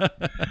the first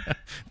time.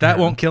 That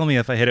won't kill me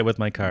if I hit it with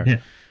my car. Yeah,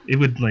 it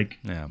would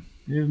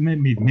it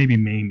maybe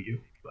maim you,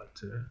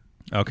 but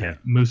okay.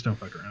 Moose don't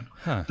fuck around.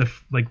 Huh.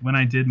 Like when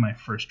I did my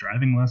first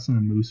driving lesson,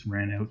 a moose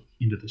ran out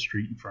into the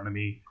street in front of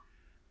me.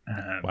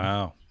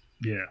 Wow.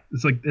 Yeah,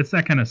 it's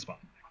that kind of spot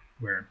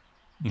where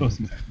those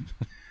things happen.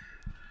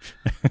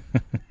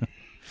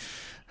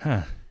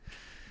 Huh.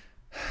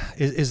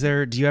 Is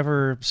there? Do you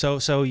ever?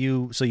 So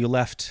you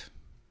left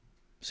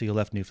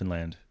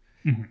Newfoundland.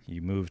 Mm-hmm.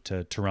 You moved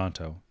to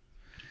Toronto.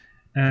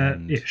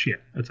 Ish, yeah,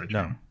 outside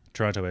Toronto. No,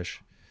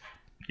 Toronto-ish.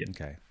 Yeah.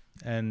 Okay,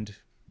 and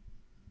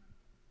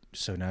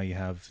so now you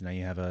have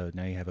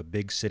a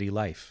big city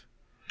life.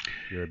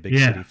 You're a big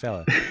city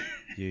fella.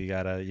 You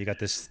got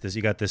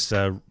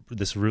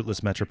this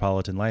rootless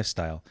metropolitan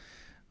lifestyle.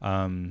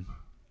 Do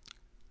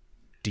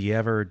you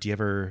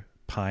ever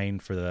pine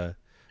for the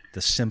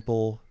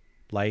simple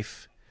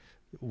life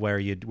where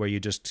you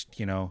just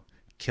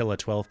kill a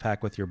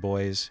 12-pack with your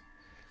boys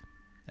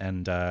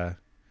and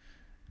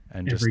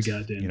every just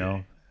goddamn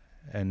day.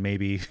 And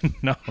maybe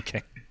no,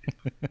 okay.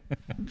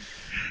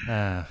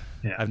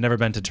 I've never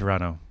been to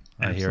Toronto.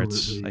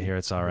 Absolutely. I hear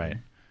it's all right.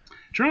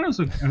 Toronto's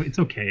it's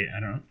okay. I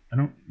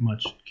don't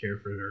much care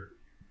for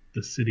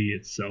the city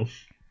itself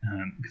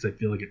because I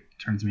feel like it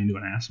turns me into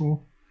an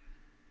asshole.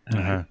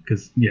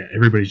 Because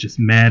everybody's just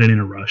mad and in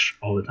a rush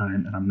all the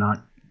time, and I'm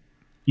not.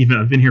 Even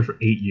I've been here for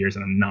 8 years,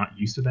 and I'm not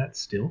used to that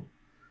still.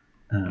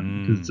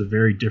 Because it's a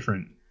very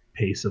different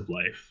pace of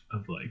life.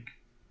 Of like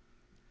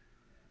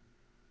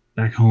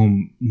back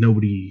home,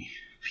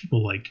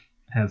 people like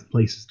have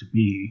places to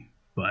be,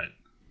 but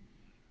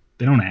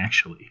they don't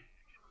actually.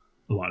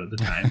 A lot of the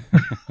time,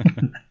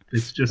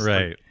 it's just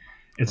right.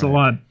 A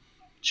lot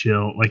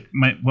chill. Like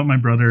my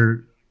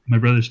brother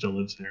still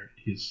lives there.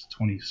 He's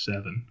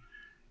 27,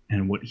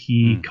 and what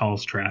he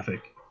calls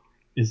traffic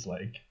is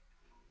like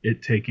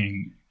it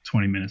taking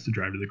 20 minutes to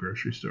drive to the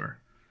grocery store.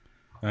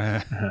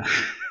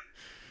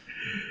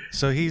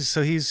 So he's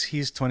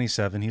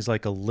 27. He's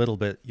like a little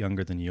bit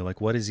younger than you.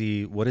 Like what does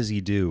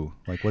he do?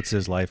 Like what's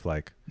his life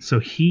like? So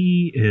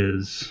he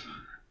is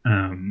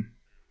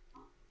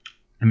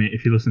I mean,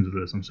 if you listen to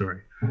this, I'm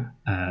sorry.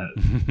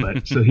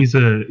 But so he's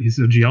a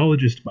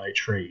geologist by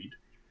trade.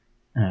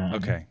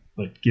 Okay.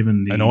 But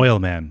given an oil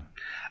man,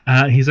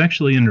 he's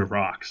actually into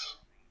rocks.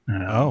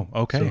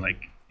 Okay. So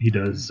like he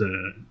does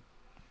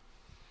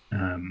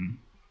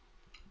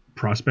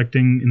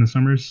prospecting in the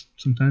summers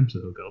sometimes.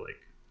 So he'll go like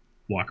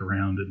walk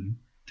around and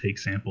take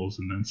samples,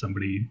 and then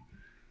somebody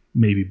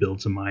maybe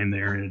builds a mine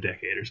there in a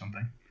decade or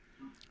something.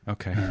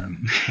 Okay.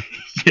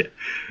 Yeah,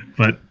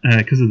 but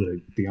because of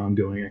the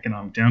ongoing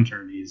economic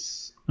downturn,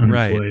 he's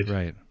unemployed.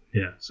 Right.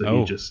 Yeah, so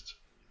he just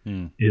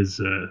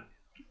is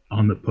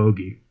on the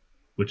pogey,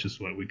 which is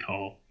what we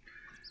call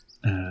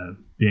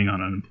being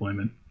on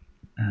unemployment.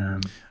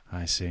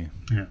 I see.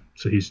 Yeah,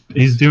 so he's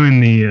doing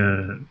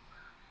the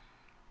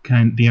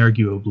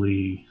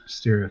arguably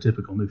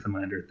stereotypical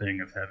Newfoundlander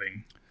thing of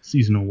having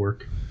seasonal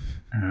work,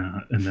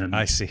 and then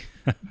I see.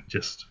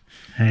 just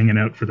hanging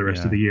out for the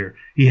rest of the year.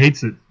 He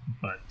hates it,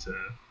 but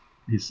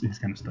he's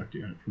kind of stuck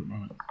doing it for the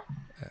moment.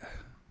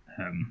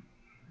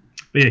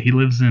 But yeah, he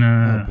lives in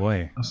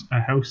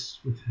a house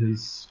with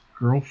his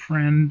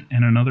girlfriend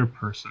and another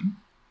person.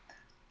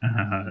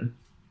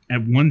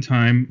 At one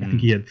time, I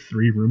think he had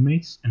 3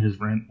 roommates, and his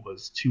rent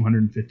was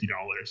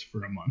 $250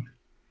 for a month.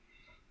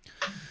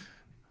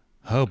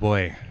 Oh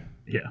boy.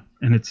 Yeah,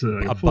 and it's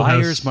A full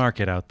buyer's house.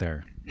 market out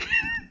there.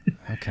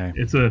 Okay.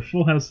 It's a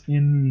full house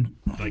in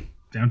like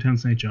downtown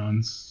St.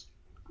 John's,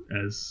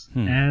 as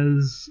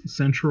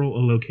central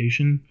a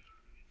location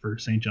for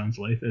St. John's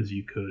Life as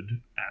you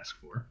could ask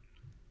for,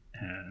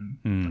 and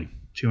like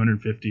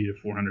 $250 to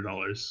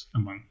 $400 a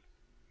month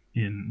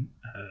in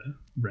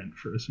rent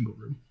for a single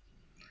room.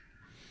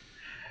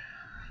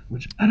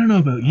 Which I don't know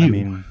about you, I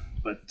mean,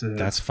 but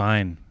that's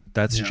fine.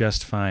 That's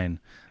just fine.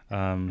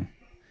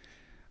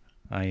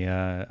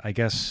 I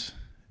guess,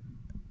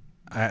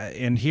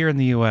 and here in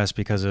the U.S.,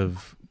 because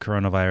of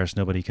coronavirus,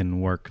 nobody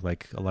can work.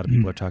 Like a lot of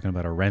people are talking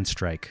about a rent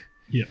strike.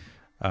 Yeah.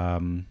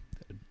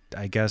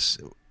 I guess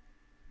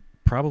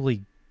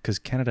probably because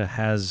Canada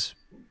has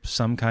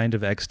some kind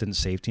of accident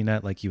safety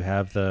net. Like you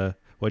have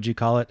what'd you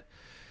call it?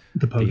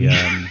 The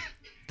POGI.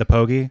 The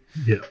POGI.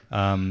 Yeah.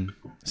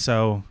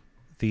 So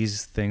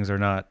these things are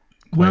not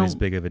quite as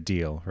big of a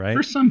deal, right?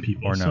 For some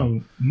people. Or no?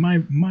 So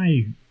my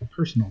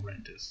personal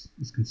rent is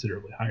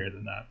considerably higher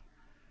than that.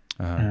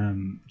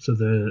 So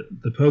the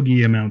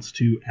POGI amounts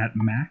to, at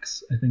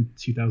max, I think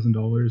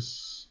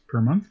 $2,000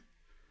 per month.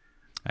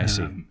 I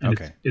see.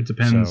 Okay. It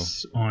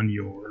depends on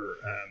your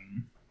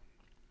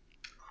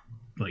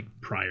like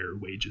prior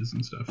wages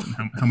and stuff,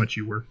 and how much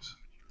you worked.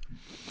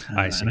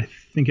 I see. And I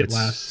think it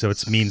lasts. So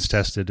it's means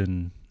tested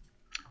and.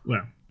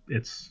 Well,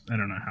 I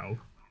don't know how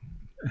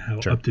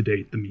up to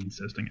date the means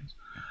testing is.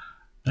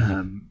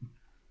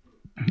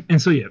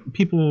 And so yeah,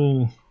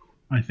 people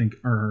I think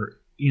are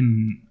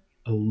in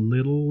a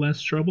little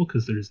less trouble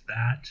because there's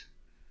that,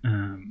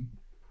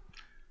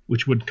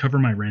 which would cover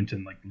my rent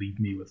and like leave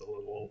me with a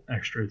little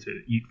extra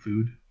to eat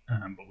food,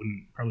 but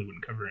probably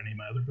wouldn't cover any of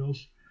my other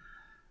bills.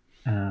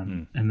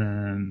 And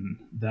then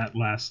that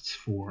lasts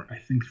for I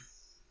think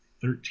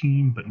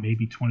 13, but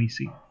maybe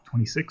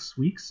 26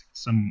 weeks,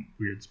 some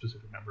weird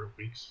specific number of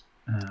weeks.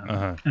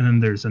 And then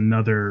there's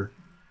another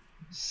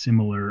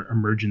similar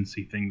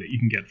emergency thing that you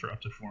can get for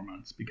up to 4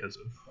 months because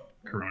of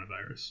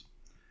coronavirus.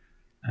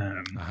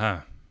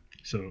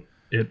 So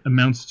it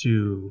amounts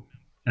to,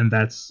 and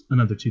that's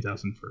another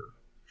 $2,000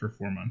 for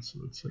 4 months.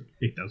 So it's like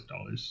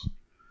 $8,000,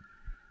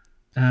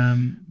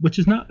 which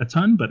is not a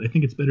ton, but I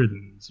think it's better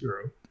than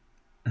zero.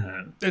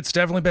 It's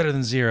definitely better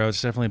than zero.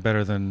 It's definitely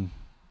better than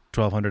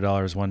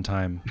 $1,200 one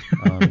time,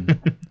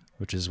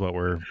 which is what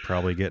we're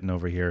probably getting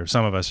over here.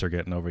 Some of us are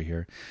getting over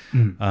here.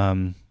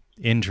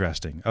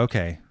 Interesting.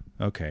 Okay.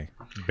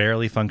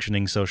 Barely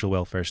functioning social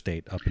welfare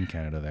state up in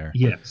Canada there.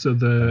 Yeah. So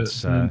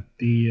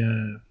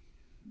the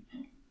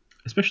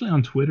especially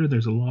on Twitter,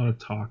 there's a lot of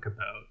talk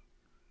about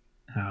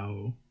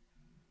how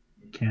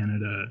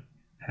Canada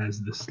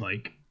has this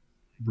like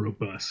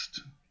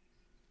robust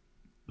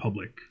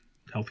public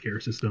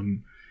healthcare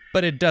system.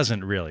 But it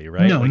doesn't really,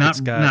 right? No,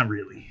 like not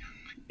really.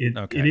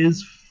 It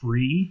is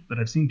free, but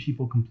I've seen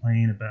people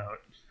complain about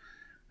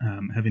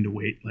having to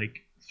wait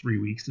like 3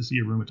 weeks to see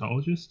a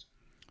rheumatologist,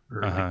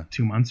 or like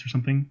 2 months or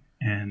something.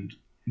 And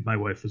my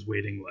wife was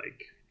waiting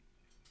like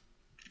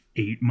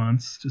 8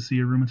 months to see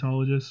a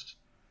rheumatologist.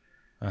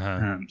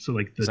 So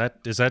like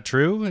is that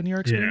true in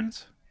your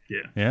experience?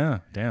 Yeah.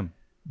 Damn.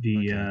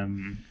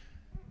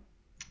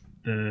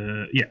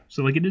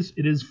 So like it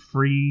is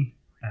free.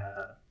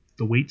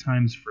 The wait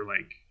times for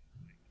like,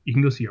 you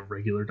can go see a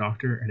regular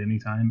doctor at any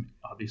time,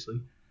 obviously,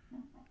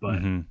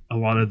 but a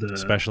lot of the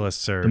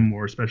specialists the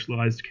more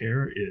specialized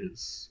care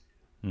is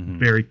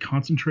very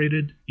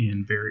concentrated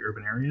in very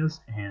urban areas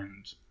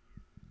and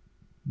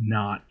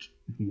not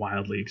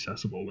wildly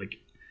accessible. Like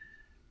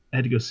I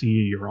had to go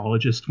see a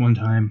urologist one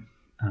time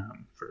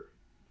for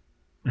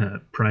a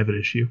private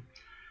issue.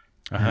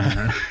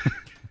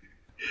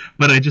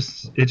 But it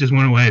just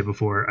went away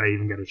before I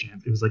even got a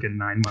chance. It was like a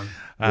 9-month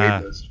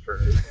wait list for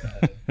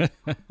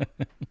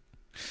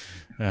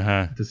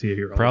to see a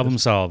urologist. Problem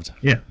solved.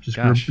 Yeah,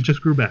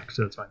 just grew back,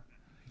 so it's fine.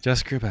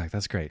 Just grew back.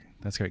 That's great.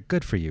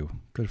 Good for you.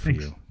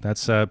 You.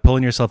 That's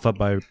pulling yourself up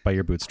by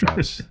your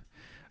bootstraps.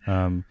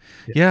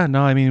 Yeah.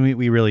 No, I mean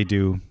we really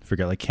do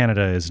forget. Like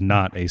Canada is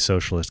not a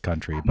socialist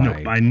country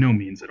by no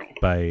means at all,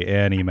 by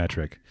any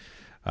metric,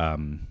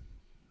 and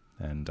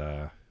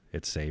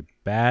it's a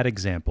bad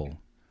example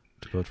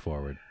to put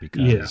forward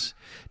because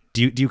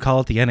do you call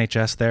it the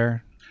NHS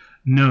there?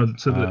 No,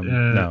 so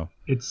no,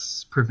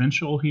 it's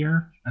provincial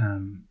here.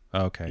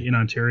 Okay. In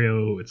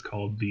Ontario, it's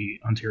called the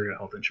Ontario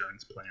Health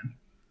Insurance Plan.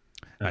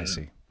 I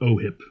see.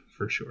 OHIP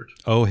for short.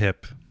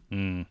 OHIP.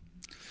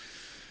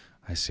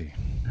 I see.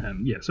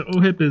 So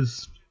OHIP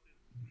is,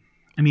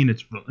 I mean,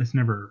 it's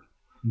never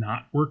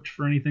not worked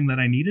for anything that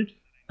I needed.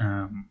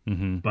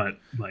 But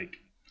like,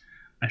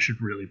 I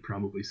should really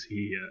probably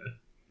see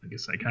like a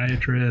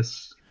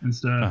psychiatrist and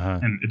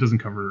stuff, and it doesn't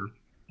cover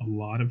a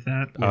lot of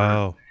that.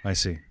 Oh, I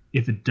see.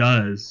 If it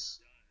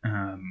does,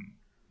 the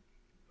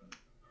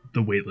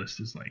wait list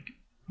is like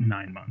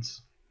 9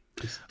 months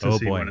to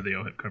see one of the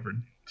OHIP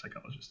covered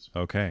psychologists.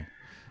 Okay,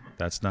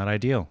 that's not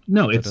ideal.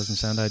 No, that doesn't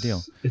sound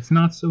ideal. It's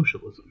not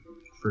socialism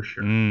for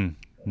sure.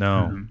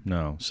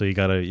 No. So you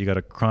got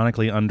a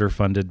chronically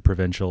underfunded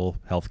provincial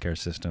healthcare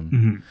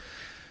system.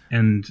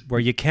 And where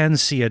you can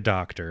see a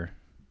doctor,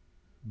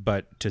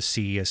 but to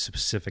see a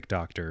specific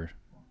doctor,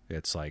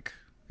 it's like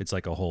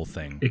a whole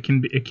thing. It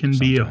can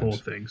be a whole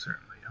thing,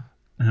 certainly.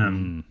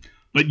 Yeah.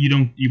 But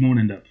you won't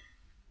end up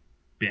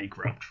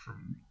bankrupt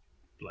from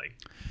like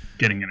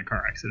getting in a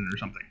car accident or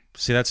something.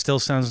 See, that still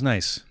sounds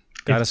nice.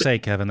 Gotta say,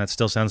 Kevin, that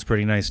still sounds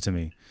pretty nice to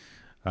me.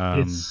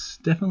 It's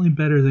definitely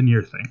better than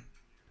your thing.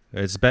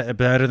 It's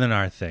better than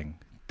our thing.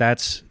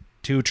 That's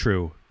too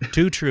true.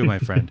 Too true, my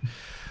friend.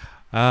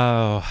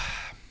 Oh,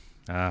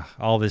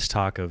 all this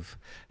talk of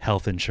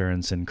health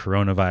insurance and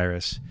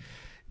coronavirus,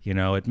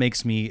 it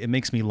makes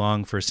me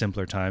long for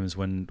simpler times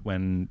when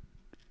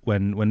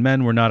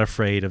men were not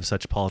afraid of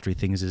such paltry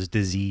things as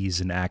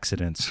disease and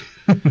accidents.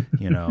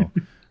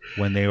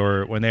 When they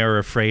were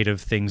afraid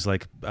of things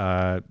like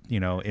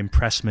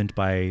impressment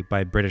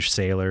by British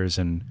sailors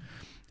and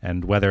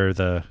whether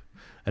the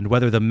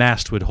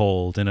mast would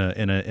hold in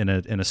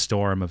a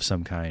storm of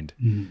some kind,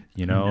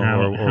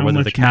 or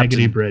whether the captain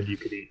maggoty bread you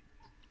could eat.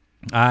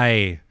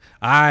 I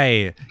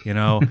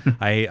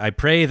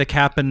pray the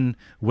captain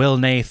will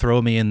nae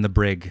throw me in the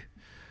brig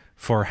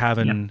for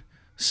having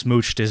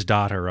smooched his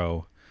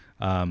daughter.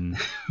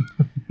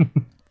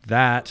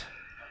 That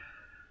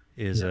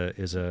is a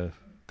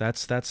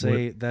it's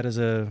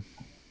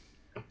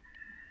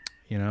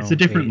a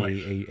different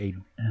life. A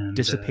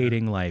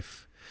dissipating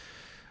life.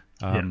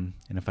 And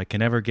if I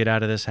can ever get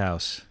out of this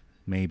house,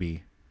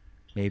 maybe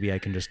I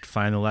can just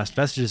find the last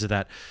vestiges of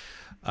that.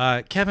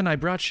 Kevin, I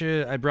brought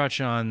you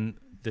on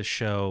the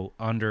show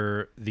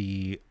under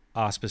the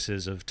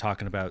auspices of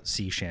talking about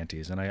sea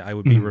shanties, and I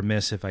would be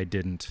remiss if I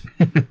didn't,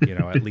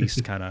 at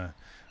least kind of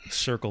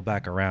circle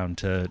back around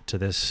to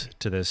this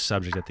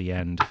subject at the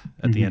end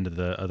of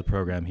the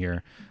program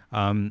here.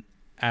 Do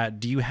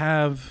you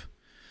have?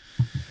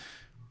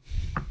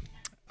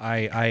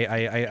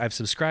 I've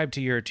subscribed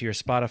to your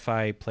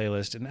Spotify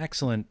playlist, an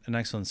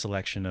excellent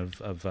selection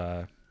of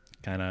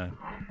kind of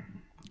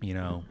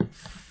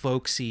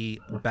folksy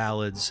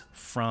ballads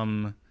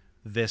from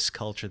this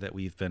culture that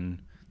we've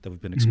been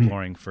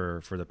exploring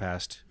for the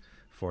past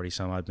 40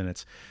 some odd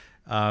minutes.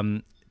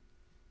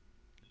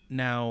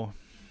 Now,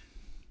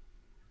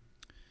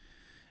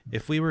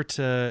 if we were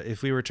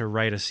to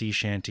write a sea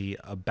shanty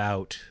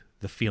about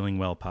the Feeling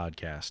Well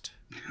podcast,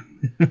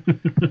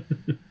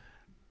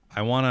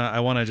 I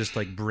wanna just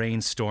like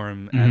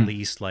brainstorm at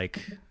least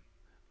like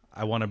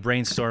I want to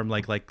brainstorm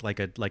like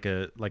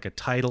a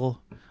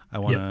title. I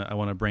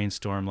wanna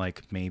brainstorm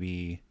like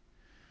maybe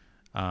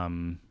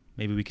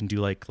we can do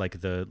like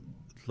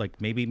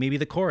maybe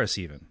the chorus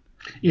even.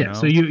 Yeah,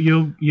 so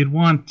you'd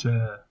want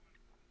the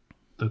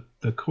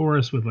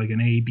chorus with like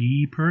an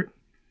A-B part.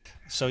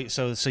 So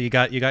you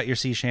got your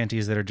sea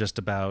shanties that are just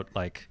about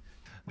like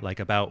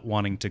about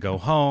wanting to go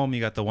home. You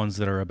got the ones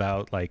that are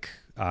about like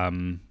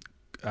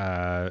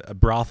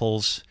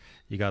brothels.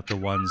 You got the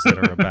ones that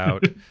are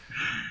about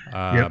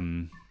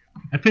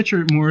I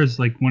picture it more as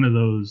like one of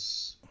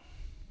those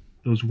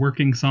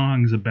working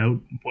songs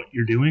about what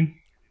you're doing.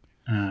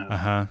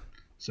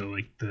 So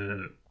like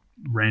the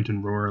rant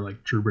and roar,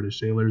 like True British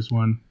Sailors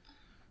one,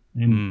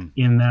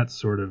 in that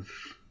sort of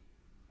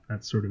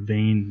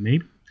vein,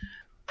 maybe.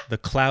 The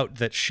clout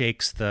that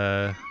shakes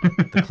the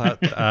clout.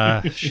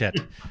 Shit.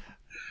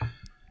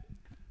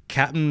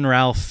 Captain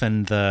Ralph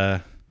and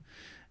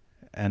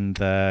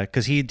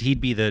because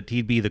he'd be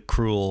the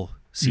cruel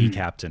sea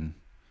captain.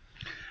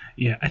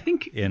 Yeah, I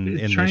think in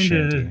it's the trying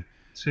shanty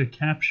to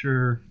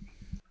capture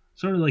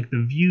sort of like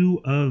the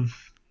view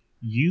of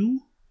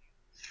you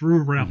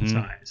through Ralph's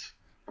eyes,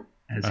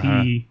 as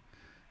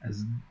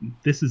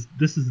this is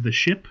the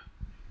ship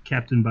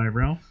captained by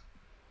Ralph,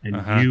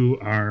 and you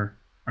are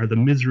the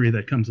misery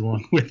that comes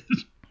along with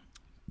it.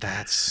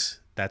 That's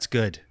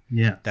good.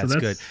 Yeah, that's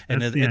good.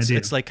 And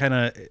it's like kind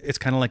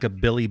of like a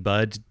Billy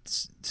Budd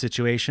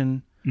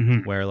situation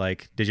where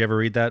like, did you ever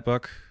read that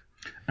book?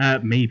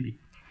 Maybe.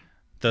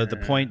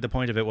 The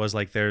point of it was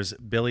like there's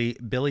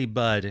Billy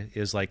Budd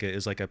is like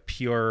a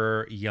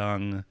pure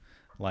young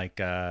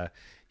like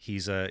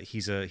he's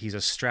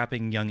a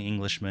strapping young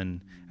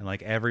Englishman, and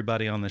like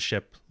everybody on the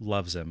ship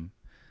loves him.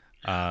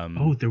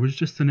 There was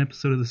just an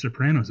episode of The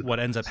Sopranos. What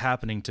ends up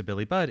happening to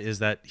Billy Budd is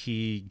that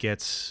he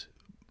gets.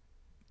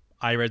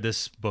 I read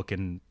this book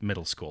in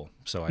middle school,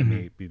 so I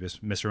may be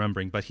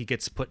misremembering, but he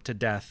gets put to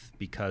death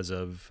because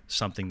of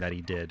something that he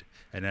did,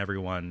 and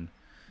everyone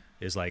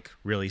is like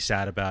really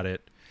sad about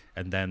it,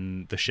 and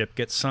then the ship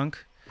gets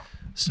sunk.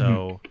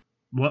 So,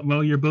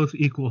 well, you're both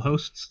equal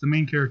hosts. The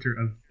main character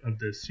of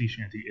this sea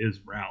shanty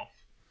is Ralph,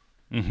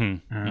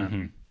 and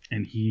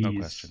he's no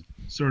question.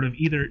 Sort of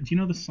either. Do you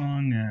know the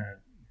song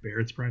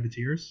Barrett's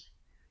Privateers?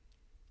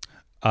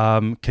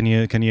 Can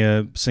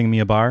you sing me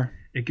a bar?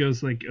 It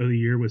goes like, the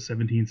year was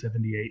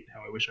 1778. How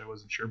I wish I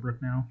was in Sherbrooke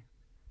now.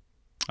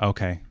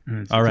 Okay.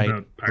 All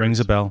right. Rings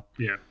a bell.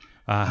 Yeah.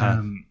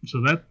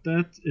 So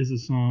that is a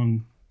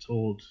song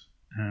told,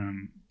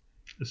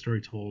 a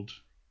story told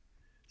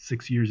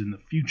 6 years in the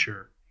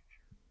future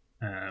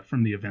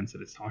from the events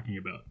that it's talking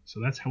about.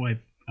 So that's how I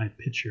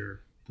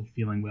picture the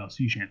Feeling Well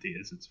sea shanty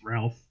is. It's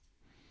Ralph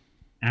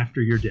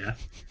after your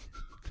death,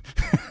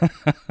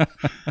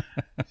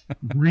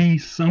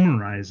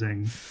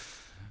 re-summarizing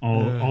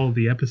all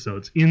the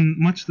episodes in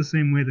much the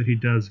same way that he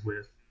does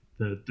with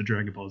the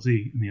Dragon Ball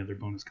Z and the other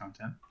bonus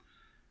content.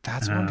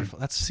 That's wonderful.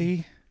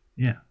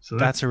 Yeah, so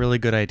that's a really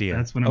good idea.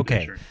 That's what I'm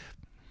picturing.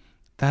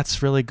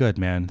 That's really good,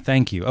 man.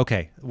 Thank you.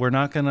 Okay, we're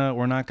not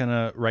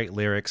gonna write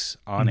lyrics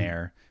on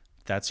air.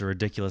 That's a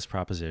ridiculous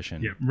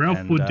proposition. Yeah,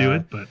 Ralph would do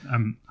it, but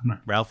I'm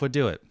not. Ralph would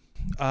do it.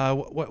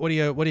 What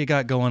do you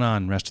got going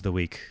on rest of the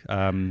week?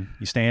 You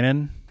staying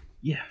in?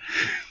 Yeah.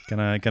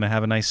 Gonna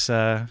have a nice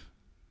some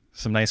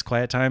nice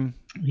quiet time.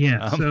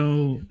 Yeah.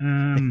 So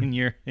in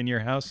your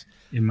house,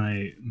 in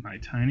my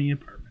tiny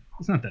apartment.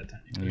 It's not that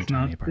tiny. It's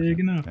not big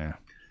enough. Yeah.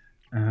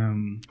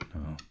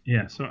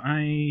 Yeah. So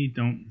I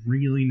don't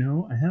really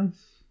know. I have.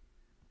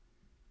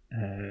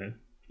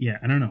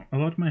 I don't know. A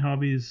lot of my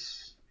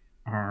hobbies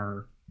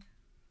are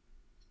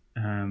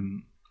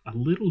a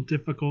little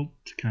difficult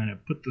to kind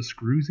of put the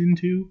screws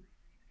into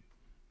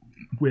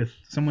with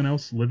someone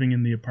else living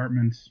in the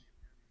apartment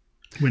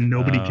when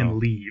nobody can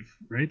leave,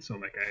 right? So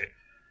like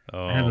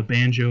I have a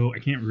banjo. I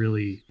can't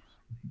really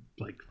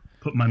like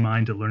put my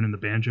mind to learning the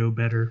banjo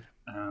better.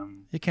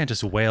 You can't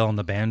just wail on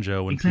the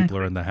banjo when people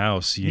are in the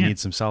house. You need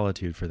some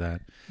solitude for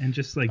that. And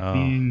just like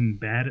being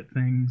bad at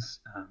things.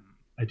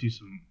 I do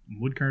some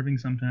wood carving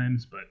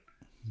sometimes, but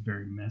it's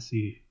very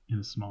messy in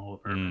a small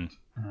apartment.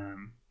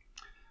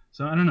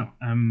 So I don't know.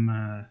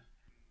 I'm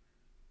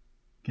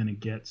gonna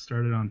get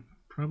started on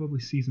probably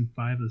season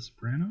 5 of The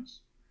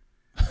Sopranos.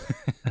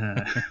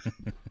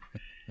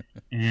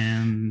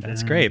 And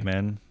that's great,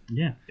 man.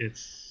 Yeah,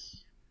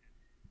 it's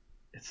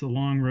a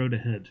long road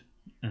ahead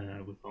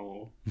with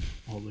all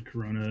the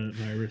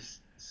coronavirus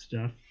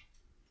stuff.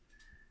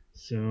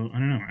 So I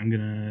don't know. I'm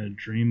gonna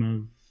dream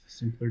of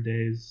simpler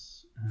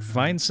days.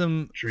 Find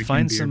some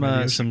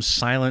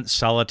silent,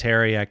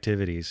 solitary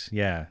activities.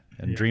 Yeah,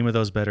 and dream of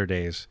those better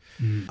days.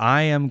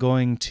 I am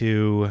going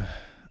to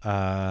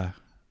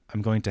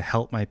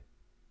help my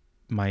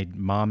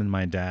mom and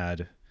my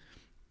dad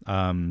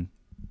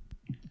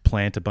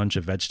plant a bunch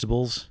of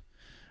vegetables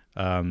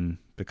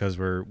because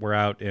we're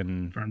out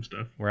in farm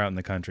stuff. We're out in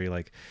the country.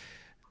 Like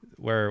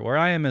where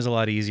I am is a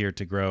lot easier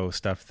to grow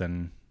stuff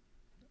than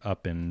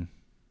up in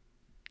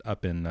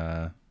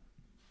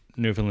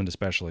Newfoundland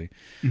especially.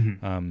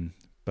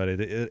 But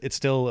it's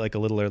still like a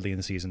little early in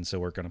the season, so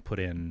we're gonna put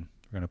in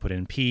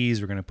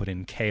peas, we're gonna put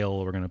in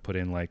kale, we're gonna put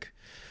in like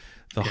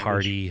the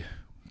hardy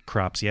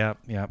crops. Yep.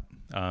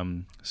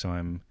 So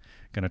I'm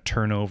gonna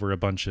turn over a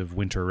bunch of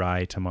winter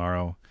rye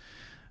tomorrow,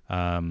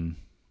 and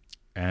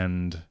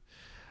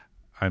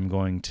I'm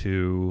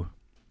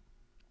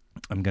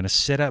gonna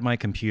sit at my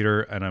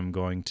computer and I'm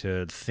going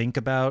to think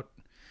about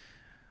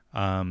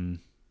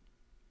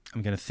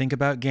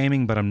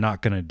gaming, but I'm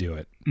not gonna do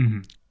it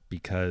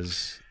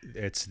because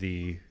it's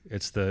the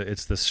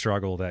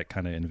struggle that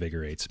kind of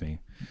invigorates me.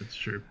 That's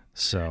true.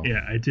 So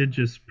yeah, I did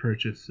just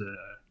purchase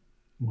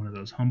one of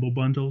those Humble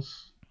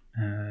Bundles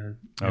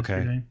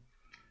yesterday.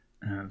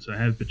 So I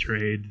have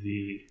betrayed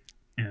the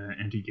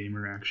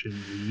Anti-Gamer Action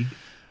League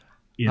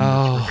in this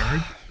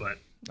regard, but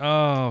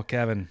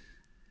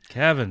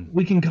Kevin,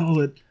 we can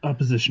call it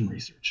opposition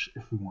research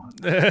if we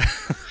want.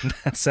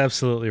 That's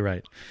absolutely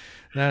right.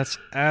 That's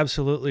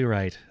absolutely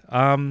right.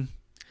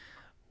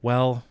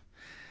 Well,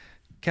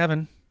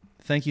 Kevin,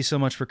 thank you so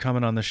much for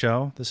coming on the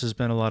show. This has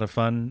been a lot of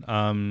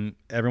fun.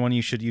 Everyone,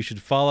 you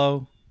should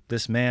follow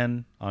this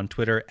man on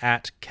Twitter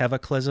at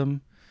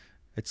Kevaclysm.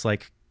 It's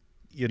like,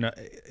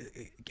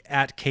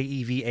 at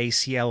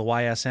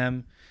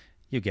KEVACLYSM.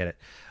 You get it.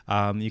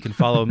 You can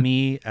follow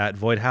me at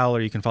Void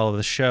Howler. You can follow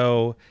the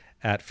show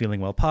at Feeling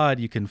Well Pod.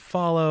 You can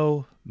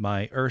follow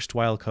my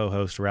erstwhile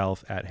co-host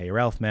Ralph at Hey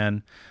Ralph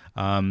Man.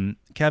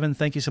 Kevin,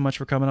 thank you so much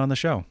for coming on the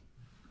show.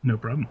 No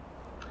problem.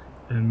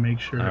 And make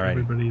sure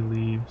everybody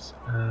leaves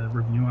a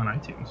review on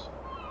iTunes.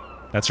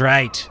 That's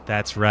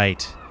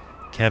right.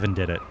 Kevin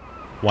did it.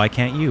 Why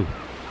can't you?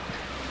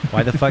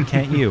 Why the fuck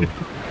can't you?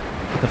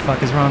 What the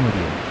fuck is wrong with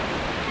you?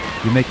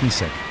 You make me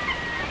sick.